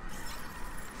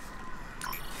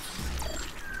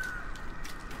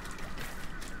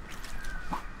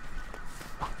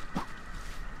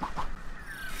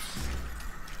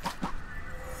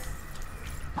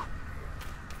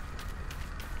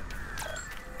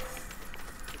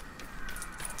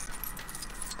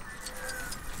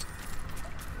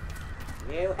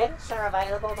 New hints are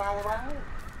available, by the way,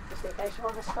 just in case you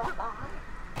want to stop by.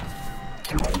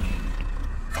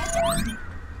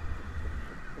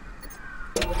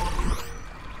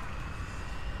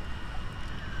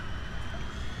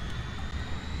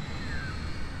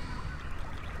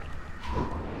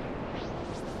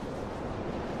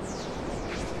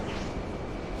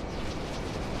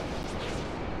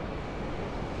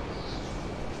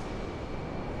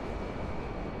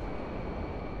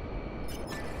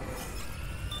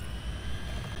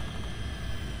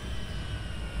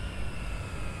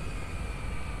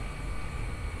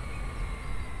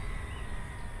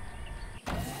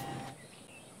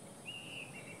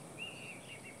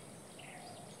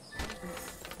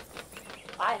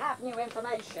 I have new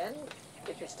information,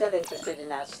 if you're still interested in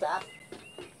that stuff.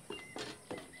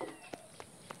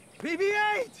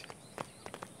 BB-8!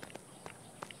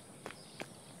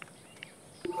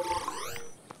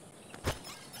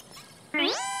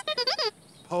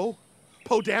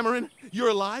 Poe Dameron, you're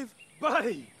alive?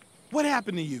 Buddy! What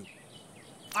happened to you?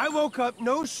 I woke up,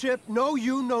 no ship, no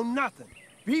you, no nothing.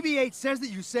 BB-8 says that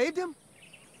you saved him?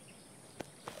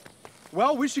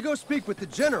 Well, we should go speak with the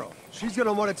General. She's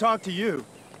gonna want to talk to you.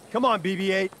 Come on,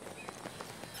 BB-8.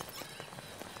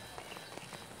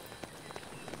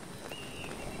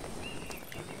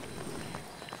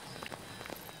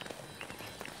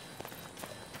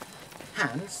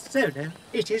 Han Solo,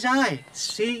 it is I,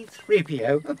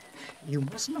 C-3PO. You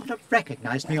must not have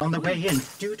recognized me on the way in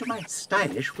due to my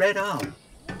stylish red arm.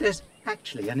 There's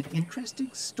actually an interesting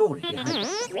story behind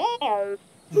it.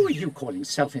 Who are you calling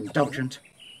self-indulgent?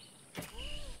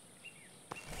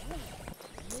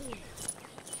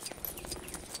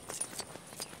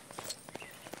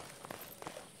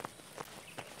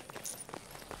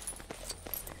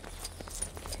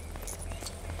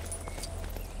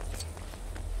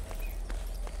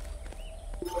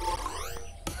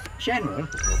 General,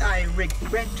 I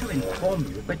regret to inform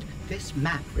you, but this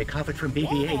map recovered from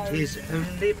BB-8 is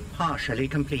only partially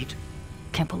complete.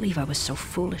 Can't believe I was so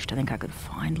foolish to think I could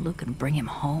find Luke and bring him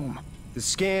home. The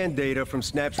scan data from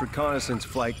Snap's reconnaissance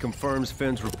flight confirms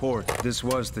Finn's report. This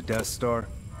was the Death Star.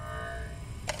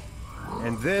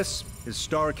 And this is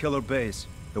Star Killer Base,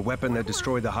 the weapon that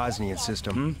destroyed the Hosnian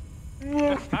system.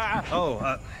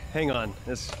 Hang on.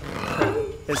 This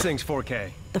thing's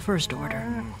 4K. The First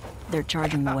Order. They're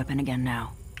charging the weapon again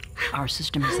now. Our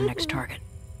system is the next target.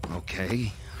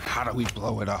 Okay, how do we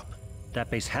blow it up? That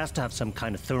base has to have some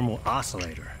kind of thermal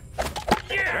oscillator.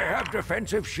 They have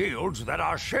defensive shields that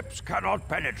our ships cannot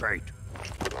penetrate.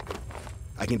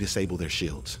 I can disable their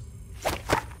shields.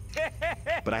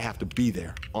 But I have to be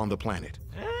there, on the planet.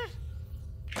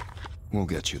 We'll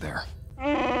get you there.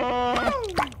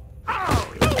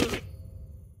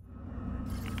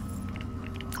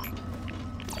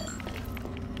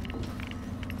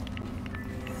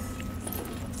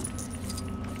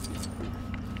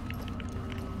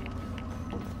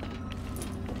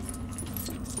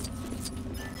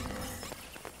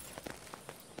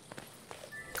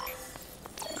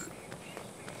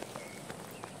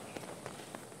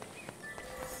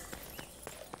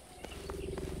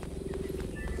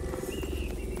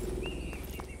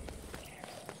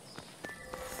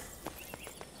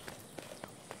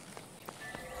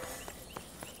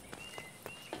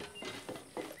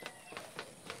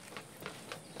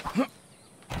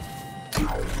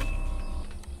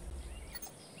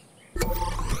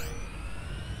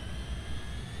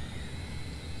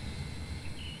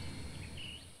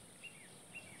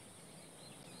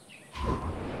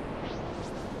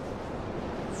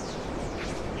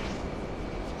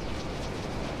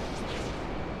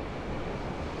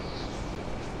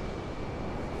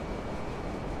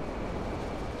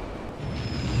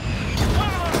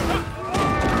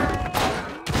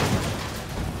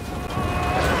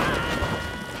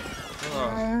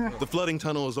 flooding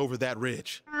tunnel is over that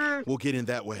ridge. We'll get in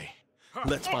that way.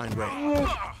 Let's find Ray.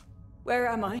 Where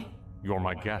am I? You're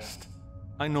my guest.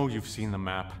 I know you've seen the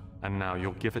map, and now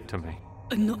you'll give it to me.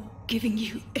 I'm not giving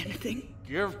you anything.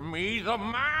 Give me the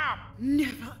map!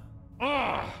 Never.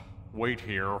 Wait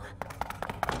here.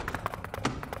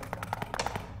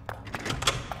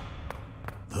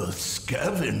 The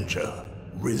scavenger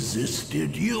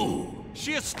resisted you.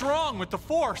 She is strong with the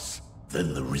Force.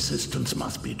 Then the Resistance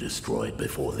must be destroyed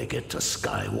before they get to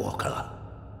Skywalker.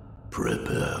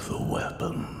 Prepare the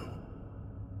weapon.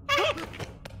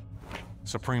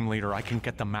 Supreme Leader, I can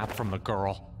get the map from the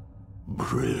girl.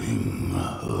 Bring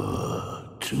her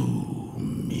to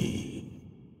me.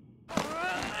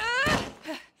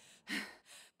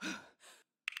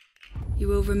 You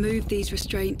will remove these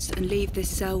restraints and leave this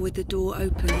cell with the door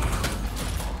open.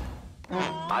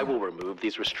 I will remove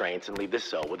these restraints and leave this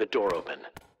cell with the door open.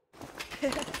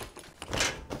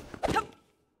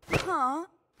 Huh?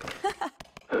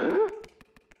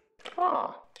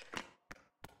 Oh.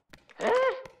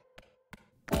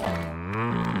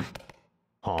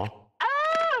 Huh?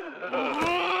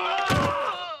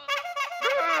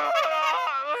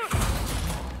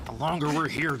 The longer we're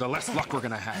here, the less luck we're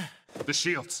gonna have. The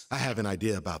shields. I have an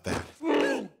idea about that.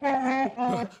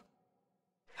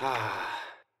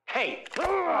 Hey!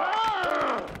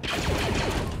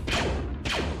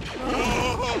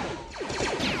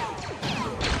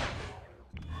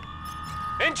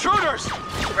 Intruders!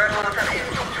 Rebels have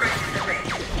infiltrated the base.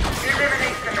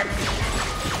 Eliminate them immediately.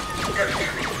 Don't you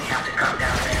think we have to come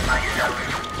down there myself?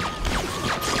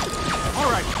 All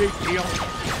right, big deal.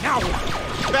 Now what?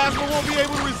 Phasma won't be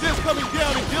able to resist coming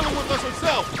down and dealing with us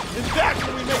herself. And that's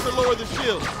when we make her lower the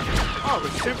shields. Oh,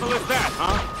 as simple as that,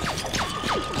 huh?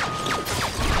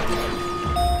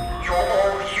 You're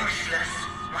all useless.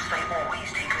 Must I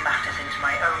always take matters into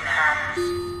my own hands?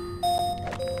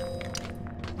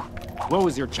 What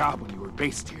was your job when you were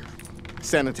based here?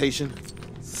 Sanitation.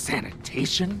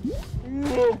 Sanitation?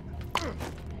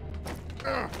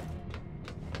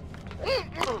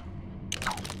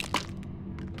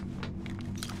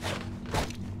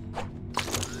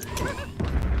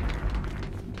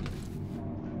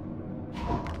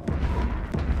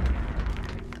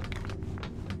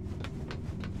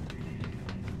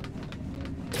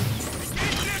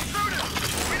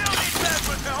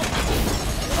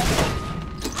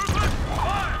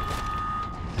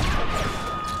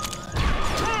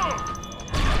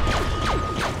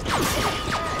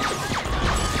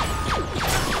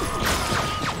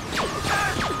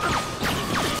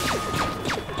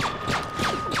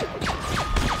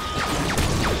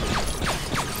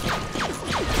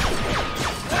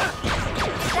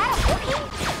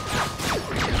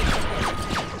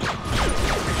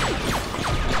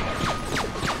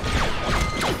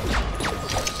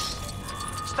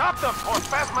 Stop them, or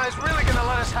Phasma is really gonna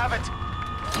let us have it.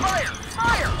 Fire!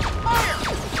 Fire! Fire!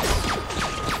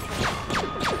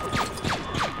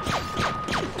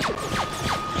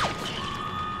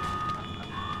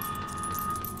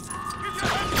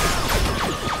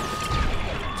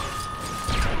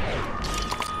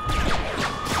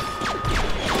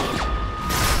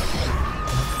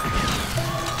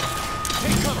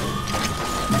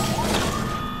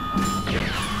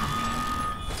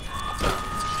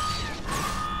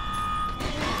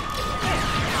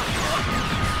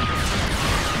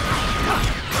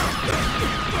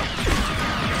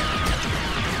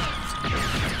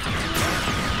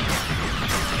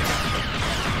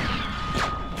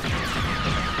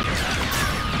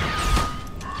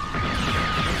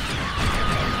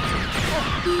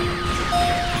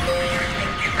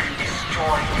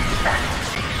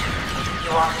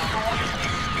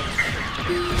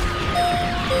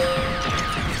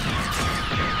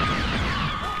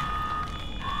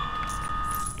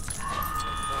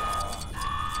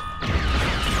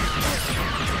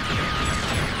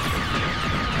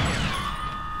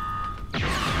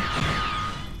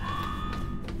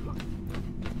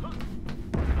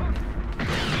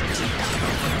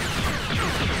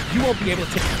 You won't be able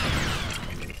to.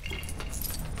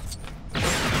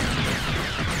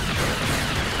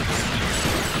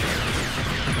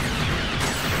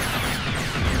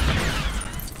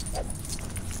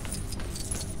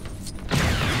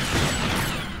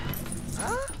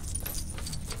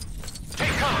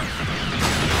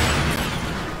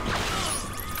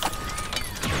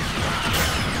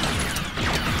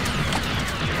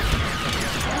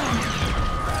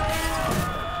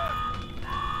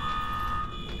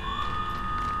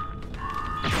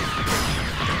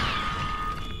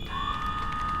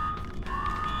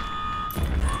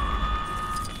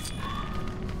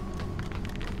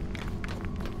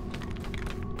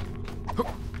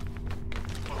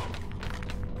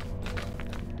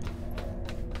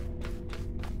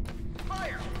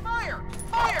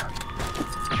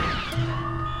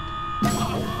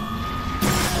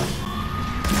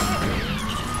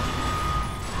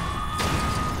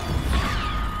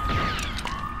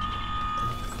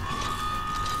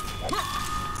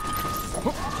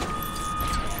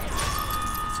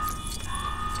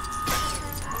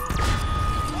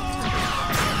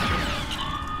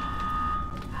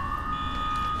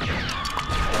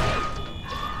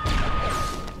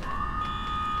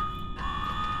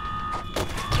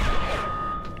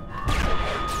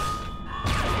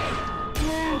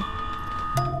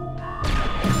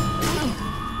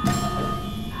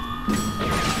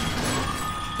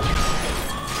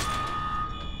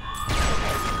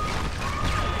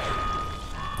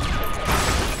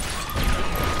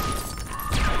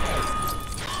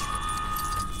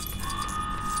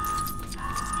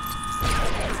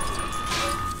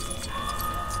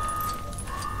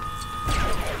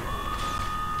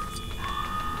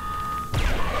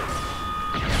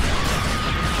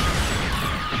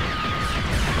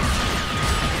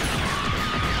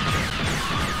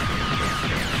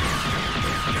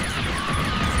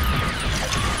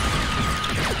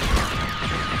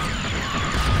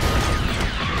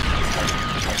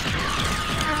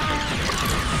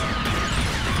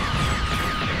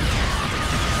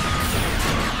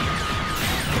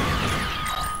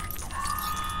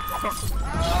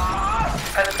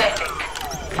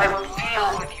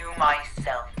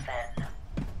 myself then.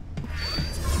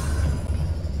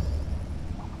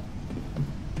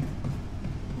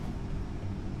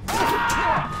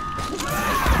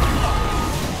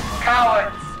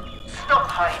 Cowards! Stop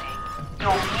hiding.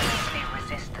 Your measly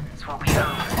resistance will be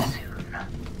over soon.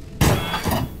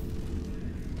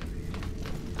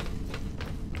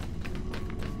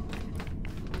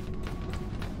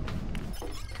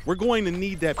 We're going to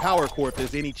need that power core if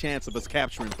there's any chance of us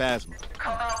capturing Phasma.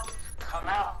 Come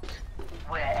out,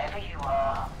 wherever you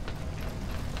are.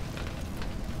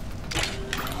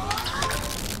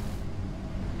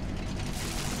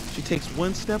 She takes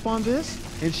one step on this,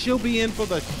 and she'll be in for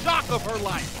the shock of her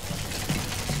life.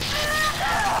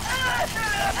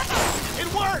 It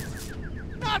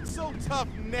worked! Not so tough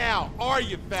now, are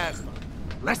you, Phasma?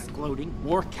 Less gloating,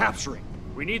 more capturing.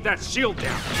 We need that shield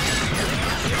down.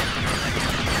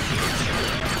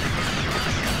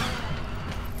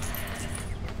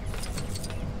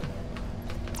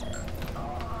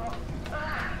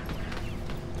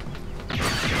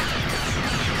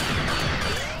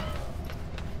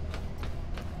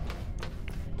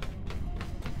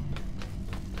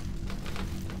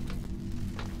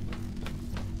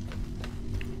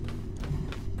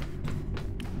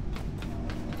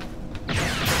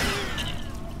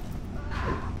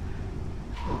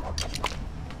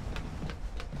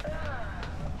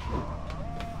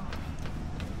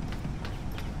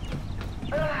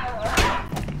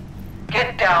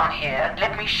 Get down here and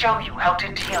let me show you how to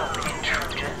deal with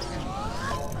intruders.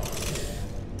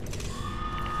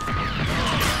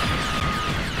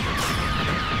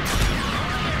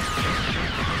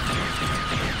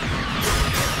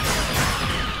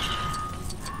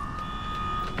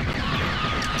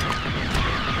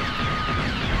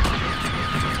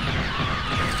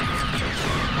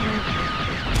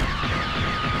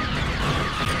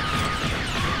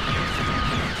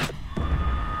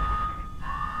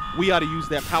 We ought to use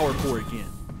that power core again.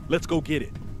 Let's go get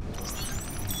it.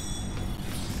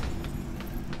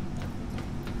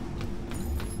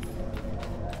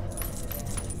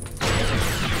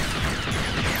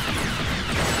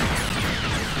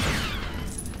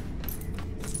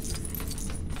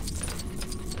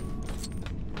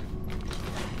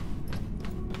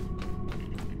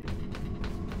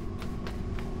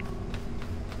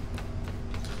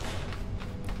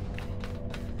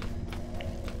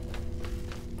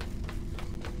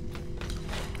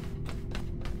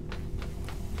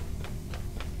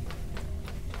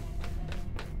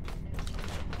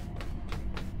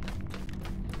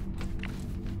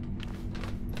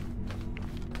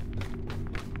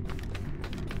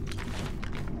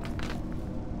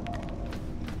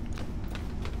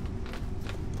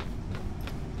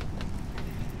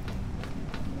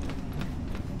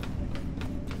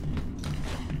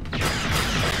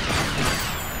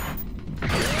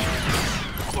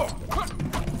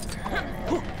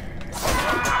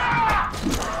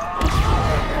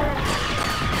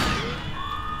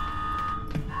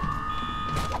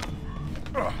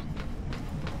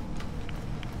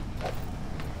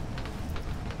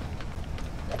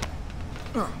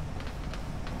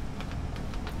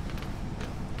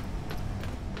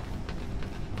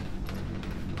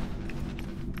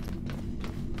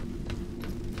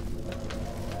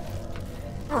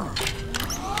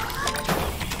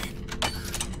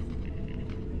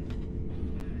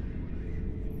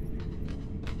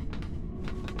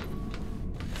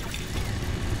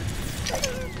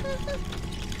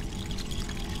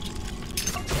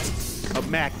 A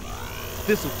magnet.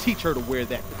 This'll teach her to wear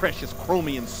that precious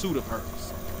chromium suit of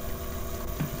hers.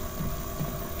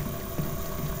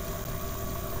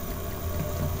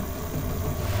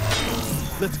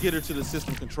 Let's get her to the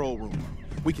system control room.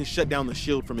 We can shut down the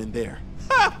shield from in there.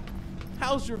 Ha!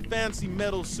 How's your fancy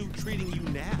metal suit treating you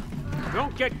now?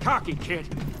 Don't get cocky, kid.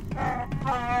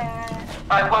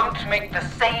 I won't make the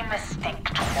same mistake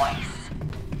twice.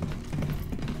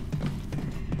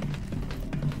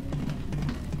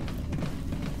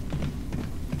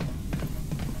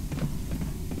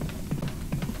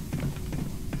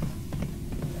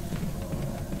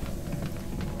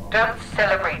 Don't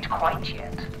celebrate quite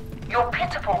yet. Your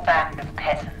pitiful band of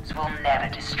peasants will never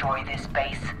destroy this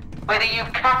base, whether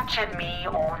you've captured me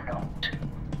or not.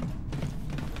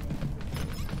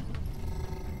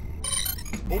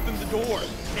 Open the door,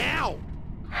 now!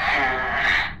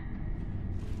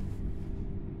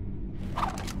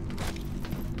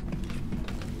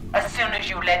 As soon as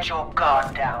you let your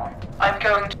guard down, I'm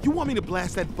going to... You want me to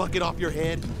blast that bucket off your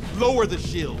head? Lower the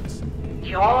shields.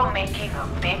 You're making a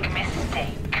big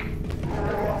mistake.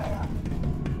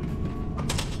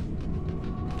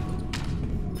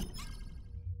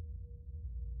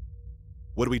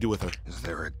 What do we do with her? Is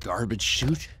there a garbage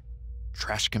chute?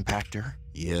 Trash compactor?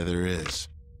 Yeah, there is.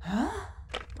 Huh?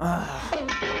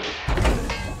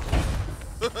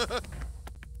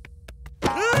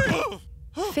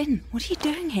 Finn, what are you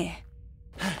doing here?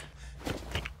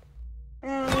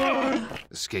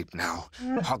 Escape now.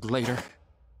 Hug later.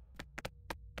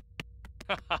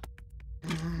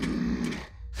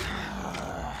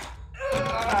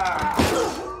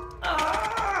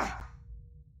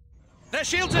 The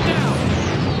shields are down!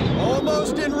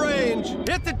 Almost in range.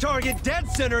 Hit the target dead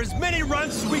center as many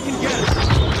runs as we can get.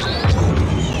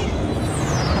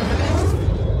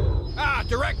 Ah,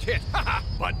 direct hit,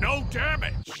 but no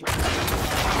damage.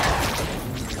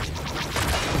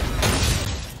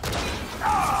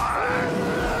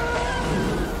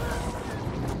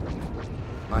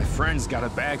 My friend's got a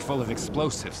bag full of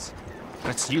explosives.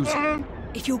 Let's use it.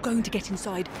 If you're going to get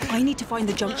inside, I need to find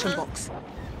the junction box.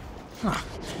 Huh.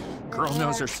 Girl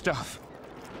knows her stuff.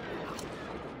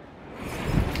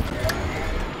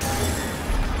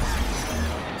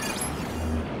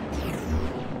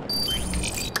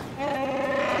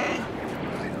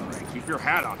 Keep your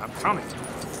hat on, I'm coming.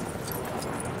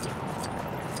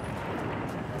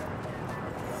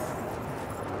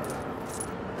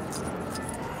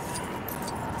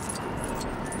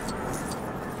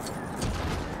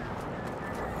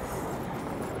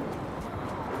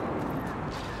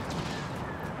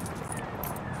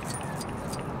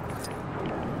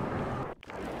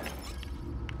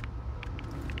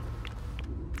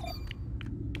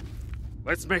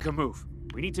 Let's make a move.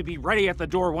 We need to be ready at the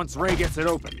door once Ray gets it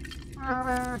open.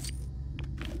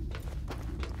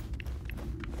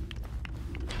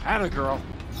 Atta girl.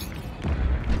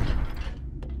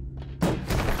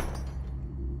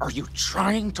 Are you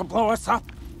trying to blow us up?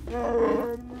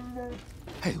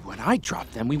 Hey, when I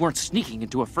dropped them, we weren't sneaking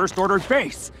into a First Order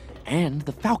base. And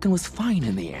the Falcon was fine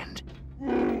in the end.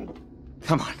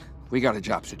 Come on, we got a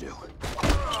job to do.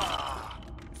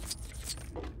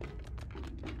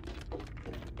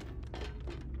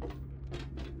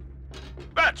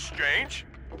 That's strange.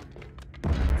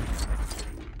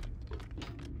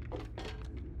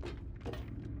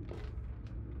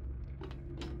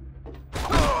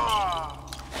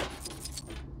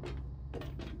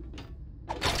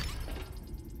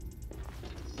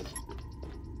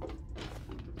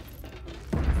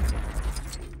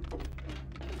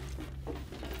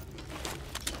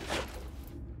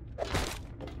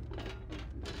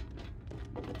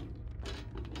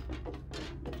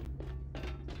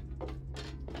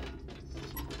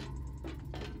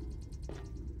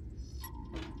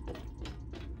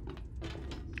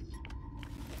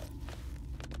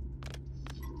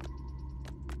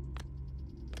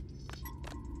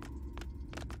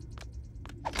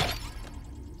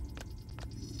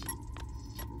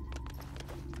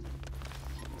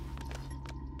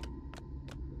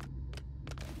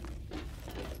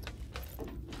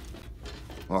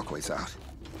 Walkway's out.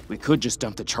 We could just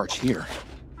dump the charge here.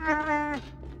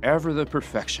 Ever the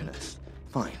perfectionist.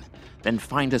 Fine. Then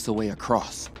find us a way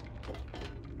across.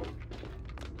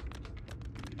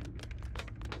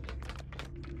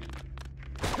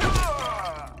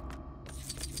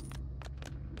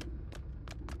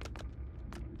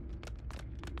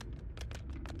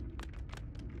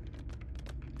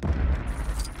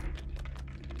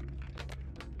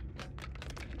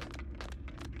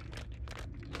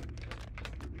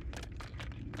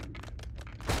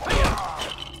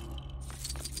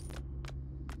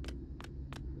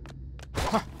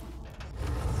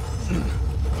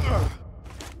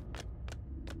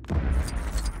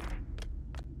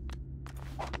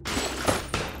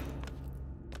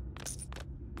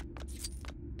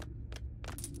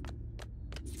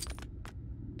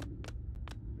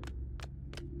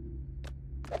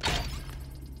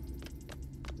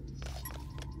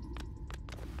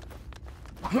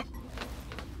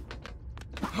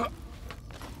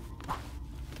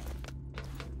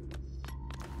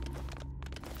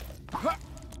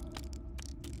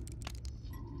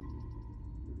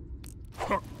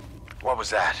 What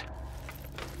was that?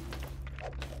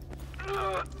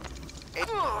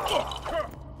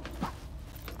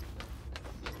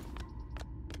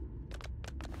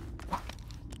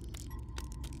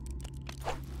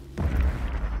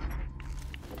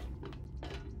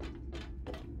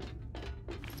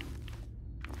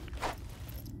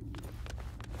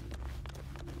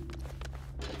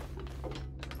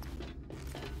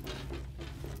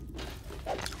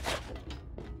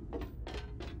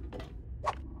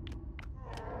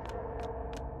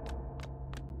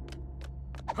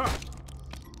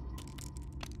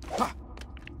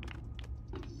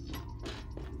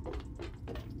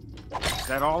 Is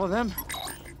that all of them?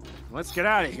 Let's get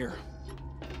out of here.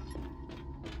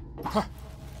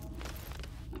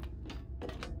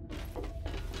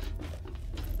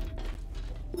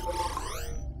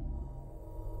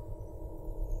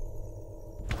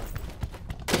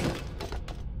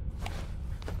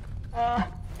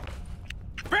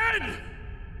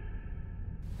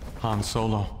 Han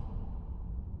Solo.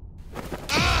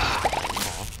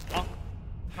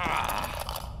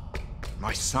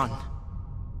 My son.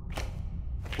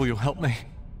 Will you help me?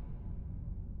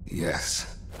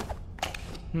 Yes.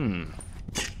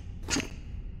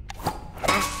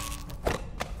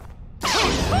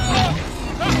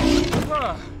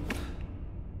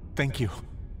 Thank you.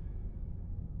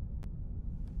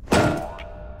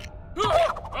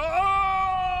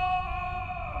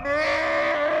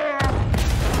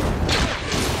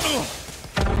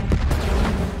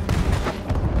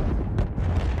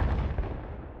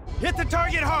 Hit the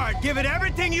target hard. Give it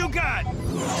everything you got.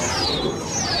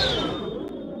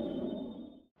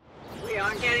 We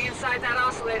aren't getting inside that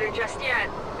oscillator just yet.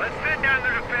 Let's send down the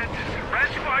defenses. Red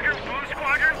Squadron, Blue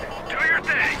Squadron, do your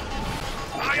thing.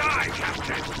 Aye, aye,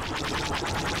 Captain.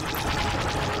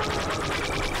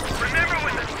 Remember,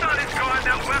 when the sun is gone,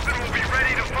 that weapon will be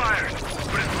ready to fire.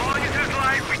 But as long as there's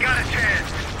light, we got a chance.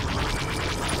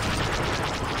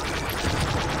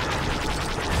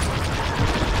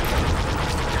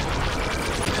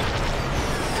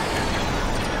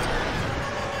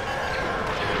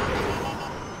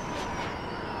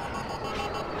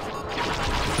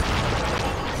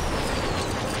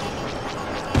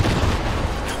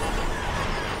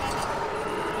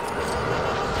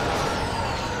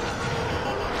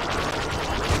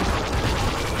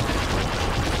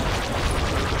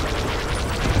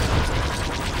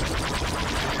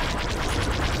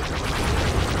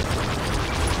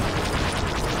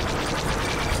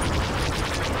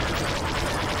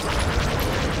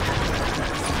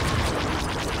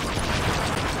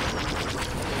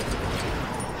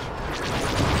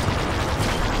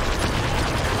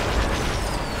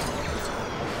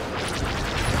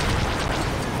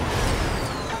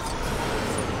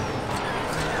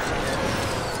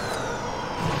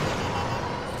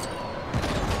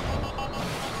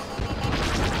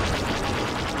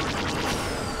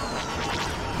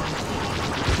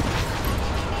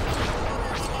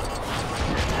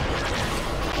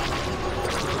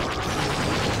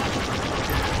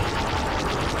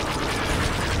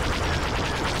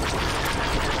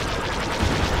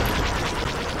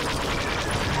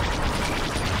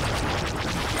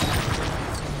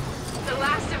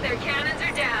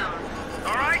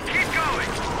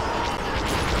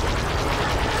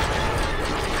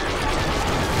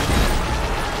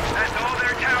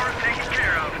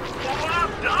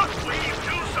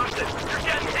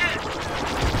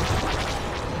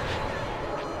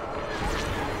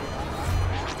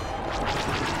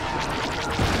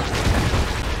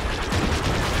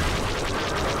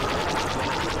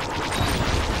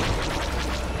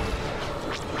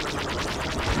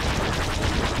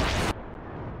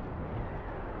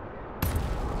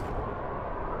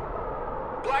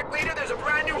 Black Leader, there's a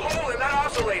brand new hole in that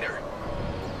oscillator.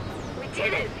 We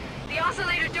did it! The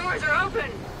oscillator doors are open!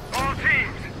 All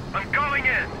teams, I'm going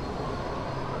in.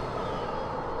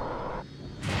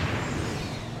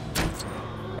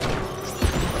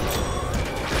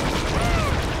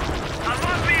 I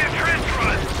love me a trench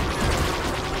run.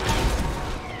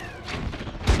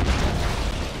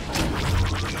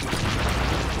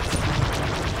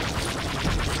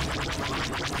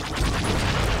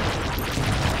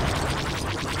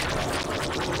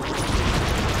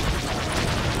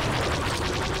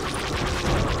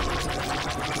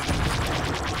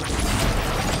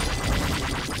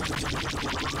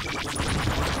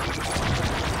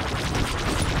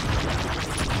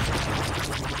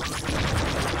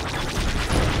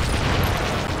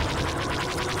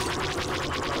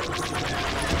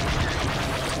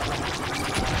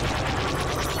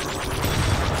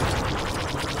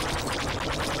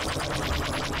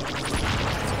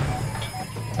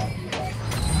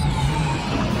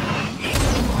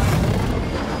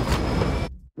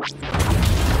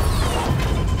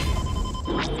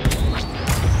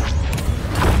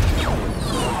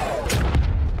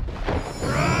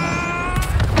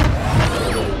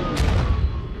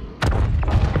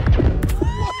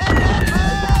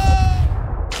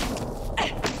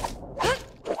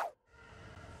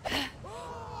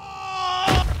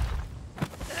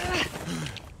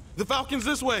 The Falcon's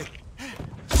this way.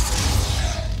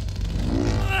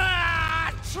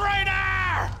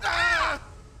 Traitor!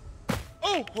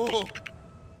 Oh!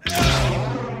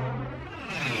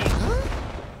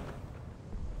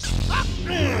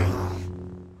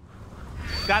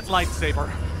 That lightsaber,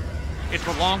 it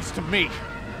belongs to me.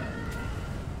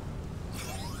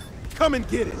 Come and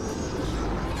get it.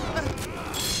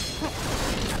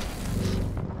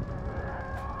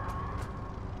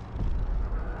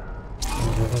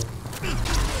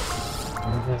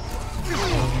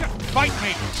 Fight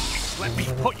me! Let me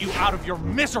put you out of your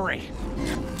misery!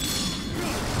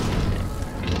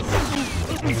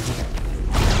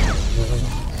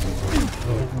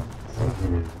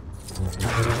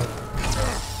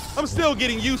 I'm still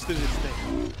getting used to this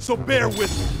thing, so bear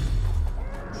with me.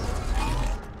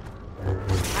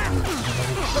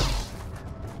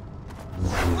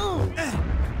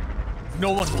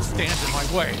 No one will stand in my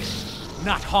way.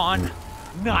 Not Han,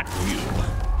 not you.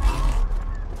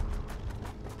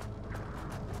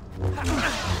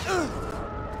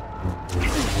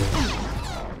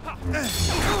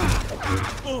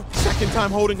 Second time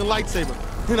holding a lightsaber,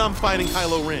 and I'm fighting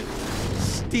Kylo Ren.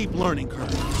 Steep learning curve.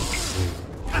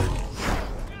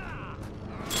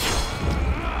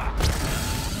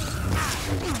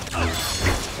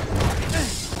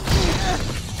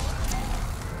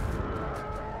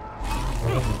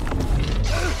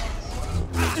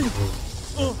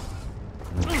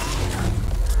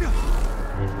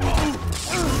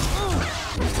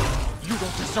 You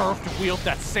don't deserve to wield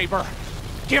that saber.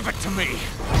 Give it to me.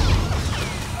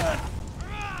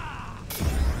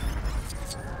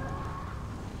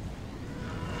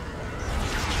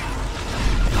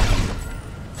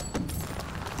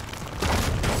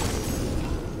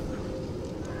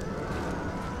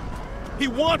 He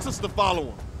wants us to follow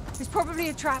him. It's probably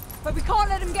a trap, but we can't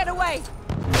let him get away.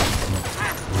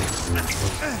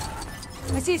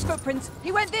 I see his footprints.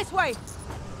 He went this way.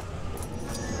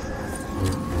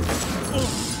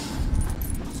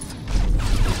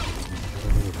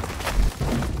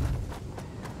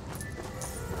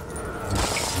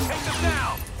 Take them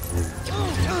down.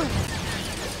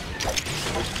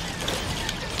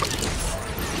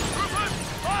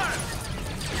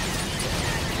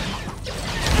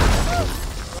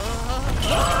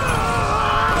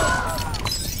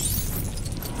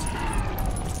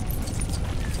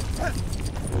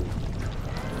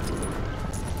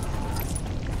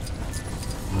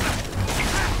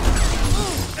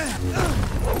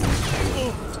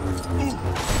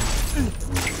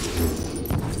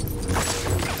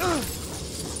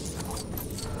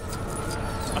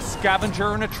 A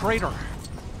scavenger and a traitor.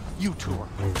 You two are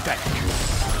pathetic.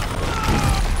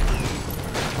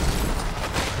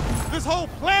 This whole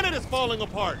planet is falling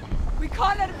apart. We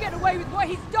can't let him get away with what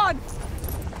he's done.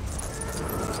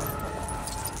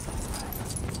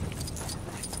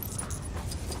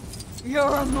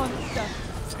 You're a monster.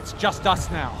 It's just us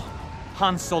now.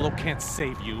 Han Solo can't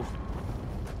save you.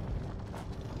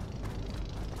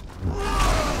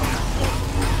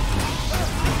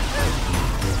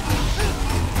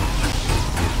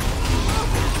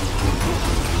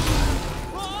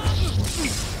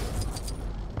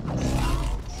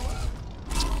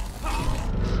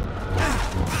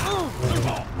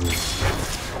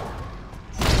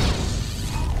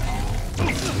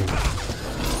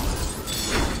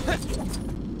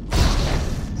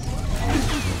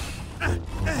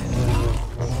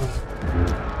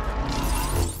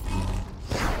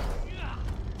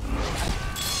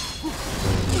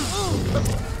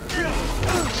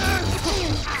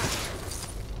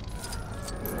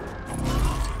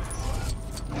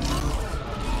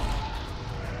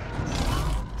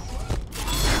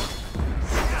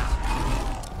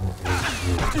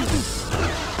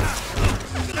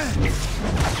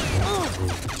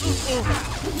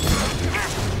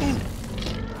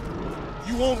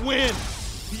 You won't win.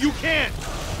 You can't.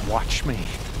 Watch me.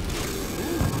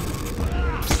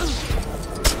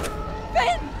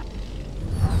 Ben!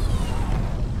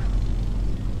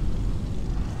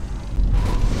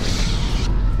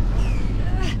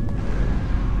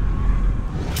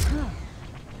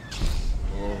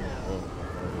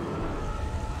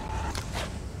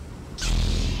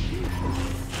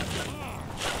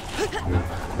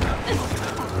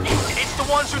 It's the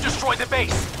ones who destroyed the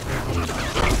base.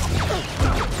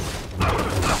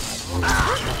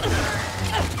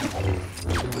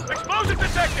 Explosion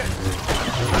detected!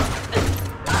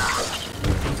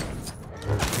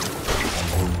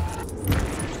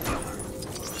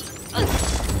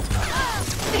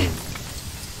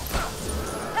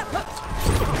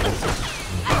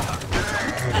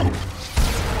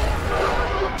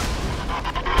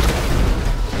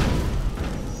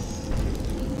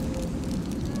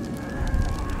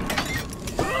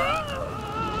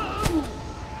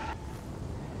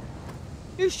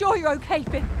 You sure you're okay,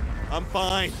 Finn? I'm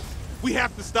fine. We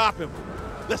have to stop him.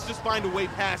 Let's just find a way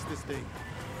past this thing.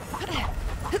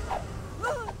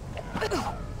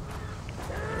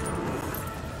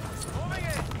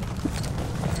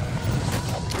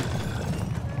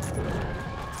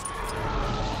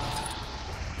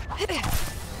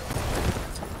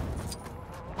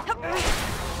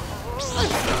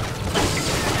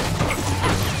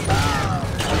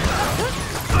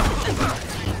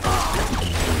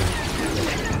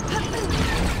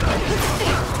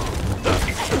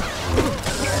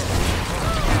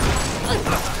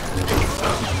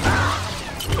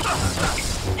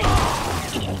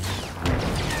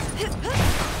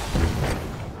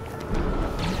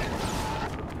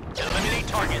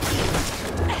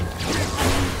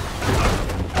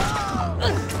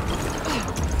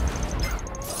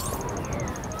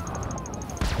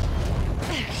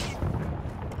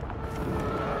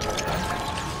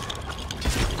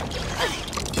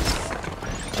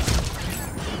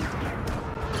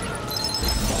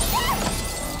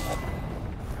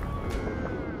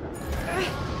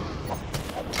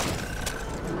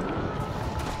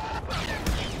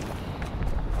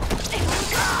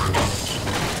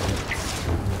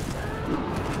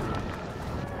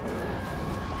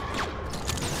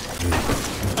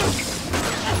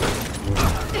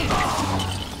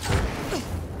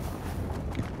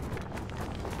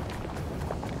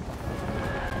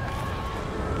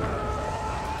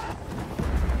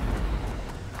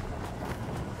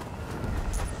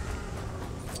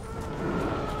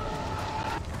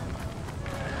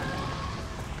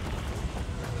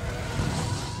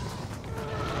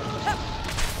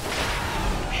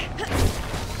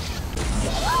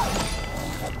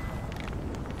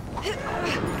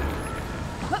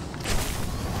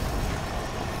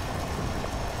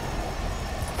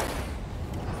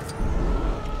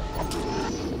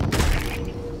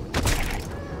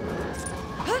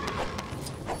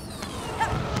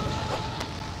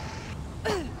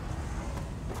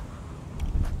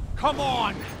 Come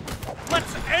on!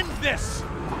 Let's end this!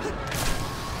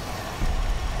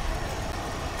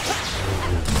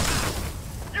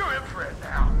 You're in for it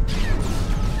now.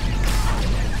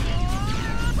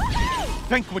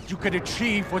 Think what you could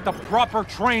achieve with the proper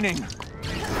training.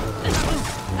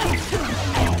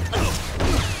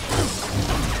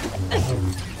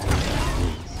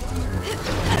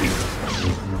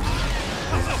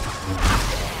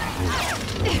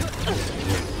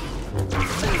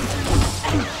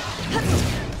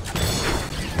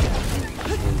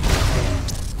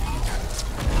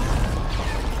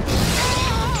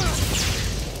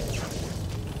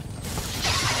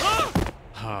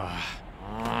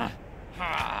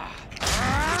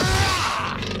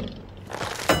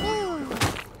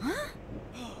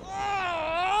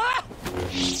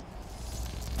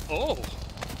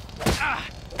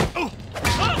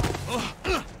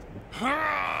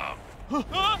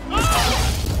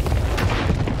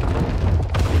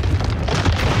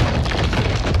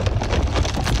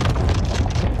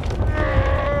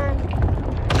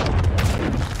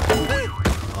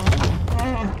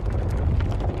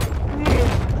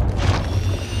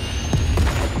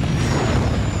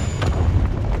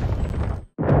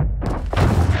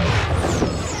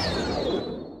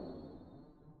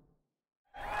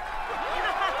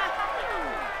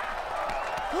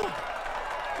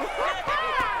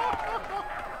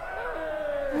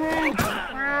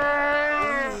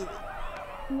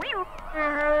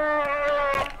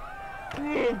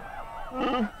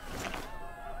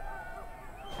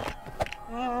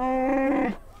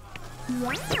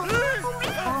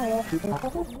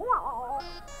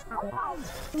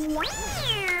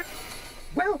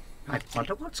 Well, I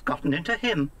wonder what's gotten into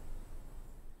him.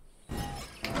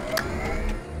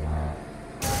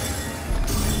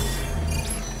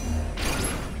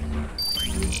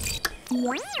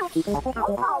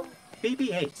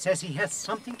 BB-8 says he has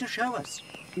something to show us.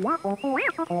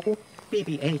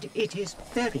 BB-8, it is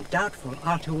very doubtful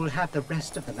R2 will have the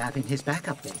rest of the map in his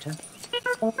backup data.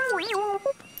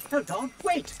 Hold on,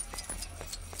 wait!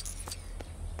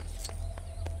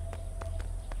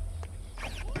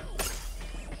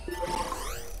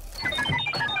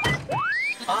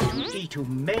 R2-D2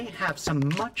 may have some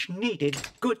much-needed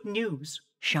good news.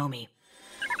 Show me.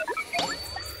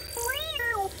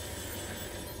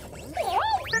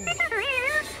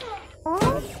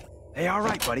 Hey, all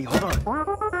right, buddy, hold on.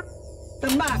 The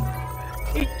map!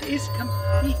 It is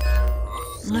complete.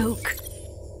 Luke.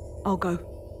 I'll go.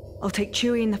 I'll take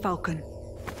Chewie and the Falcon.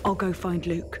 I'll go find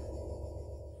Luke.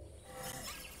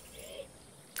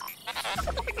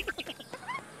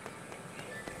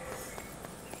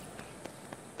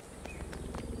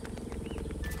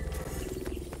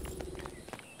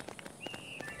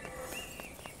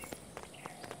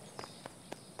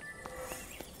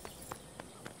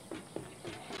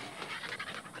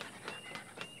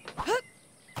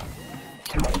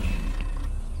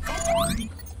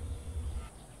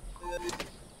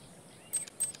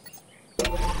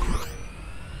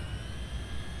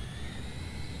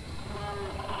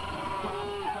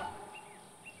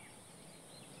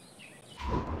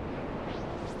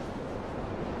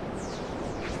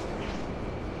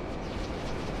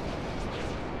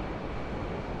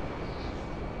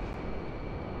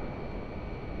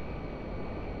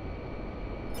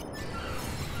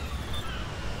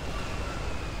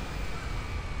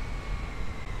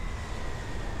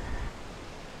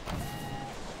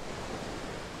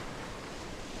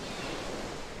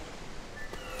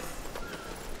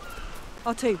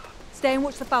 R2, stay and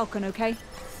watch the Falcon, okay?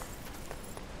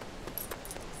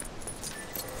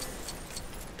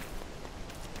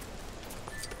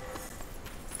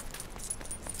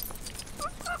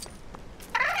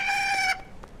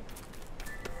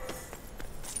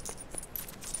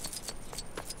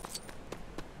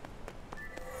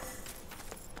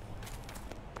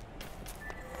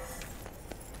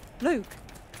 Luke?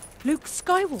 Luke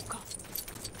Skywalker?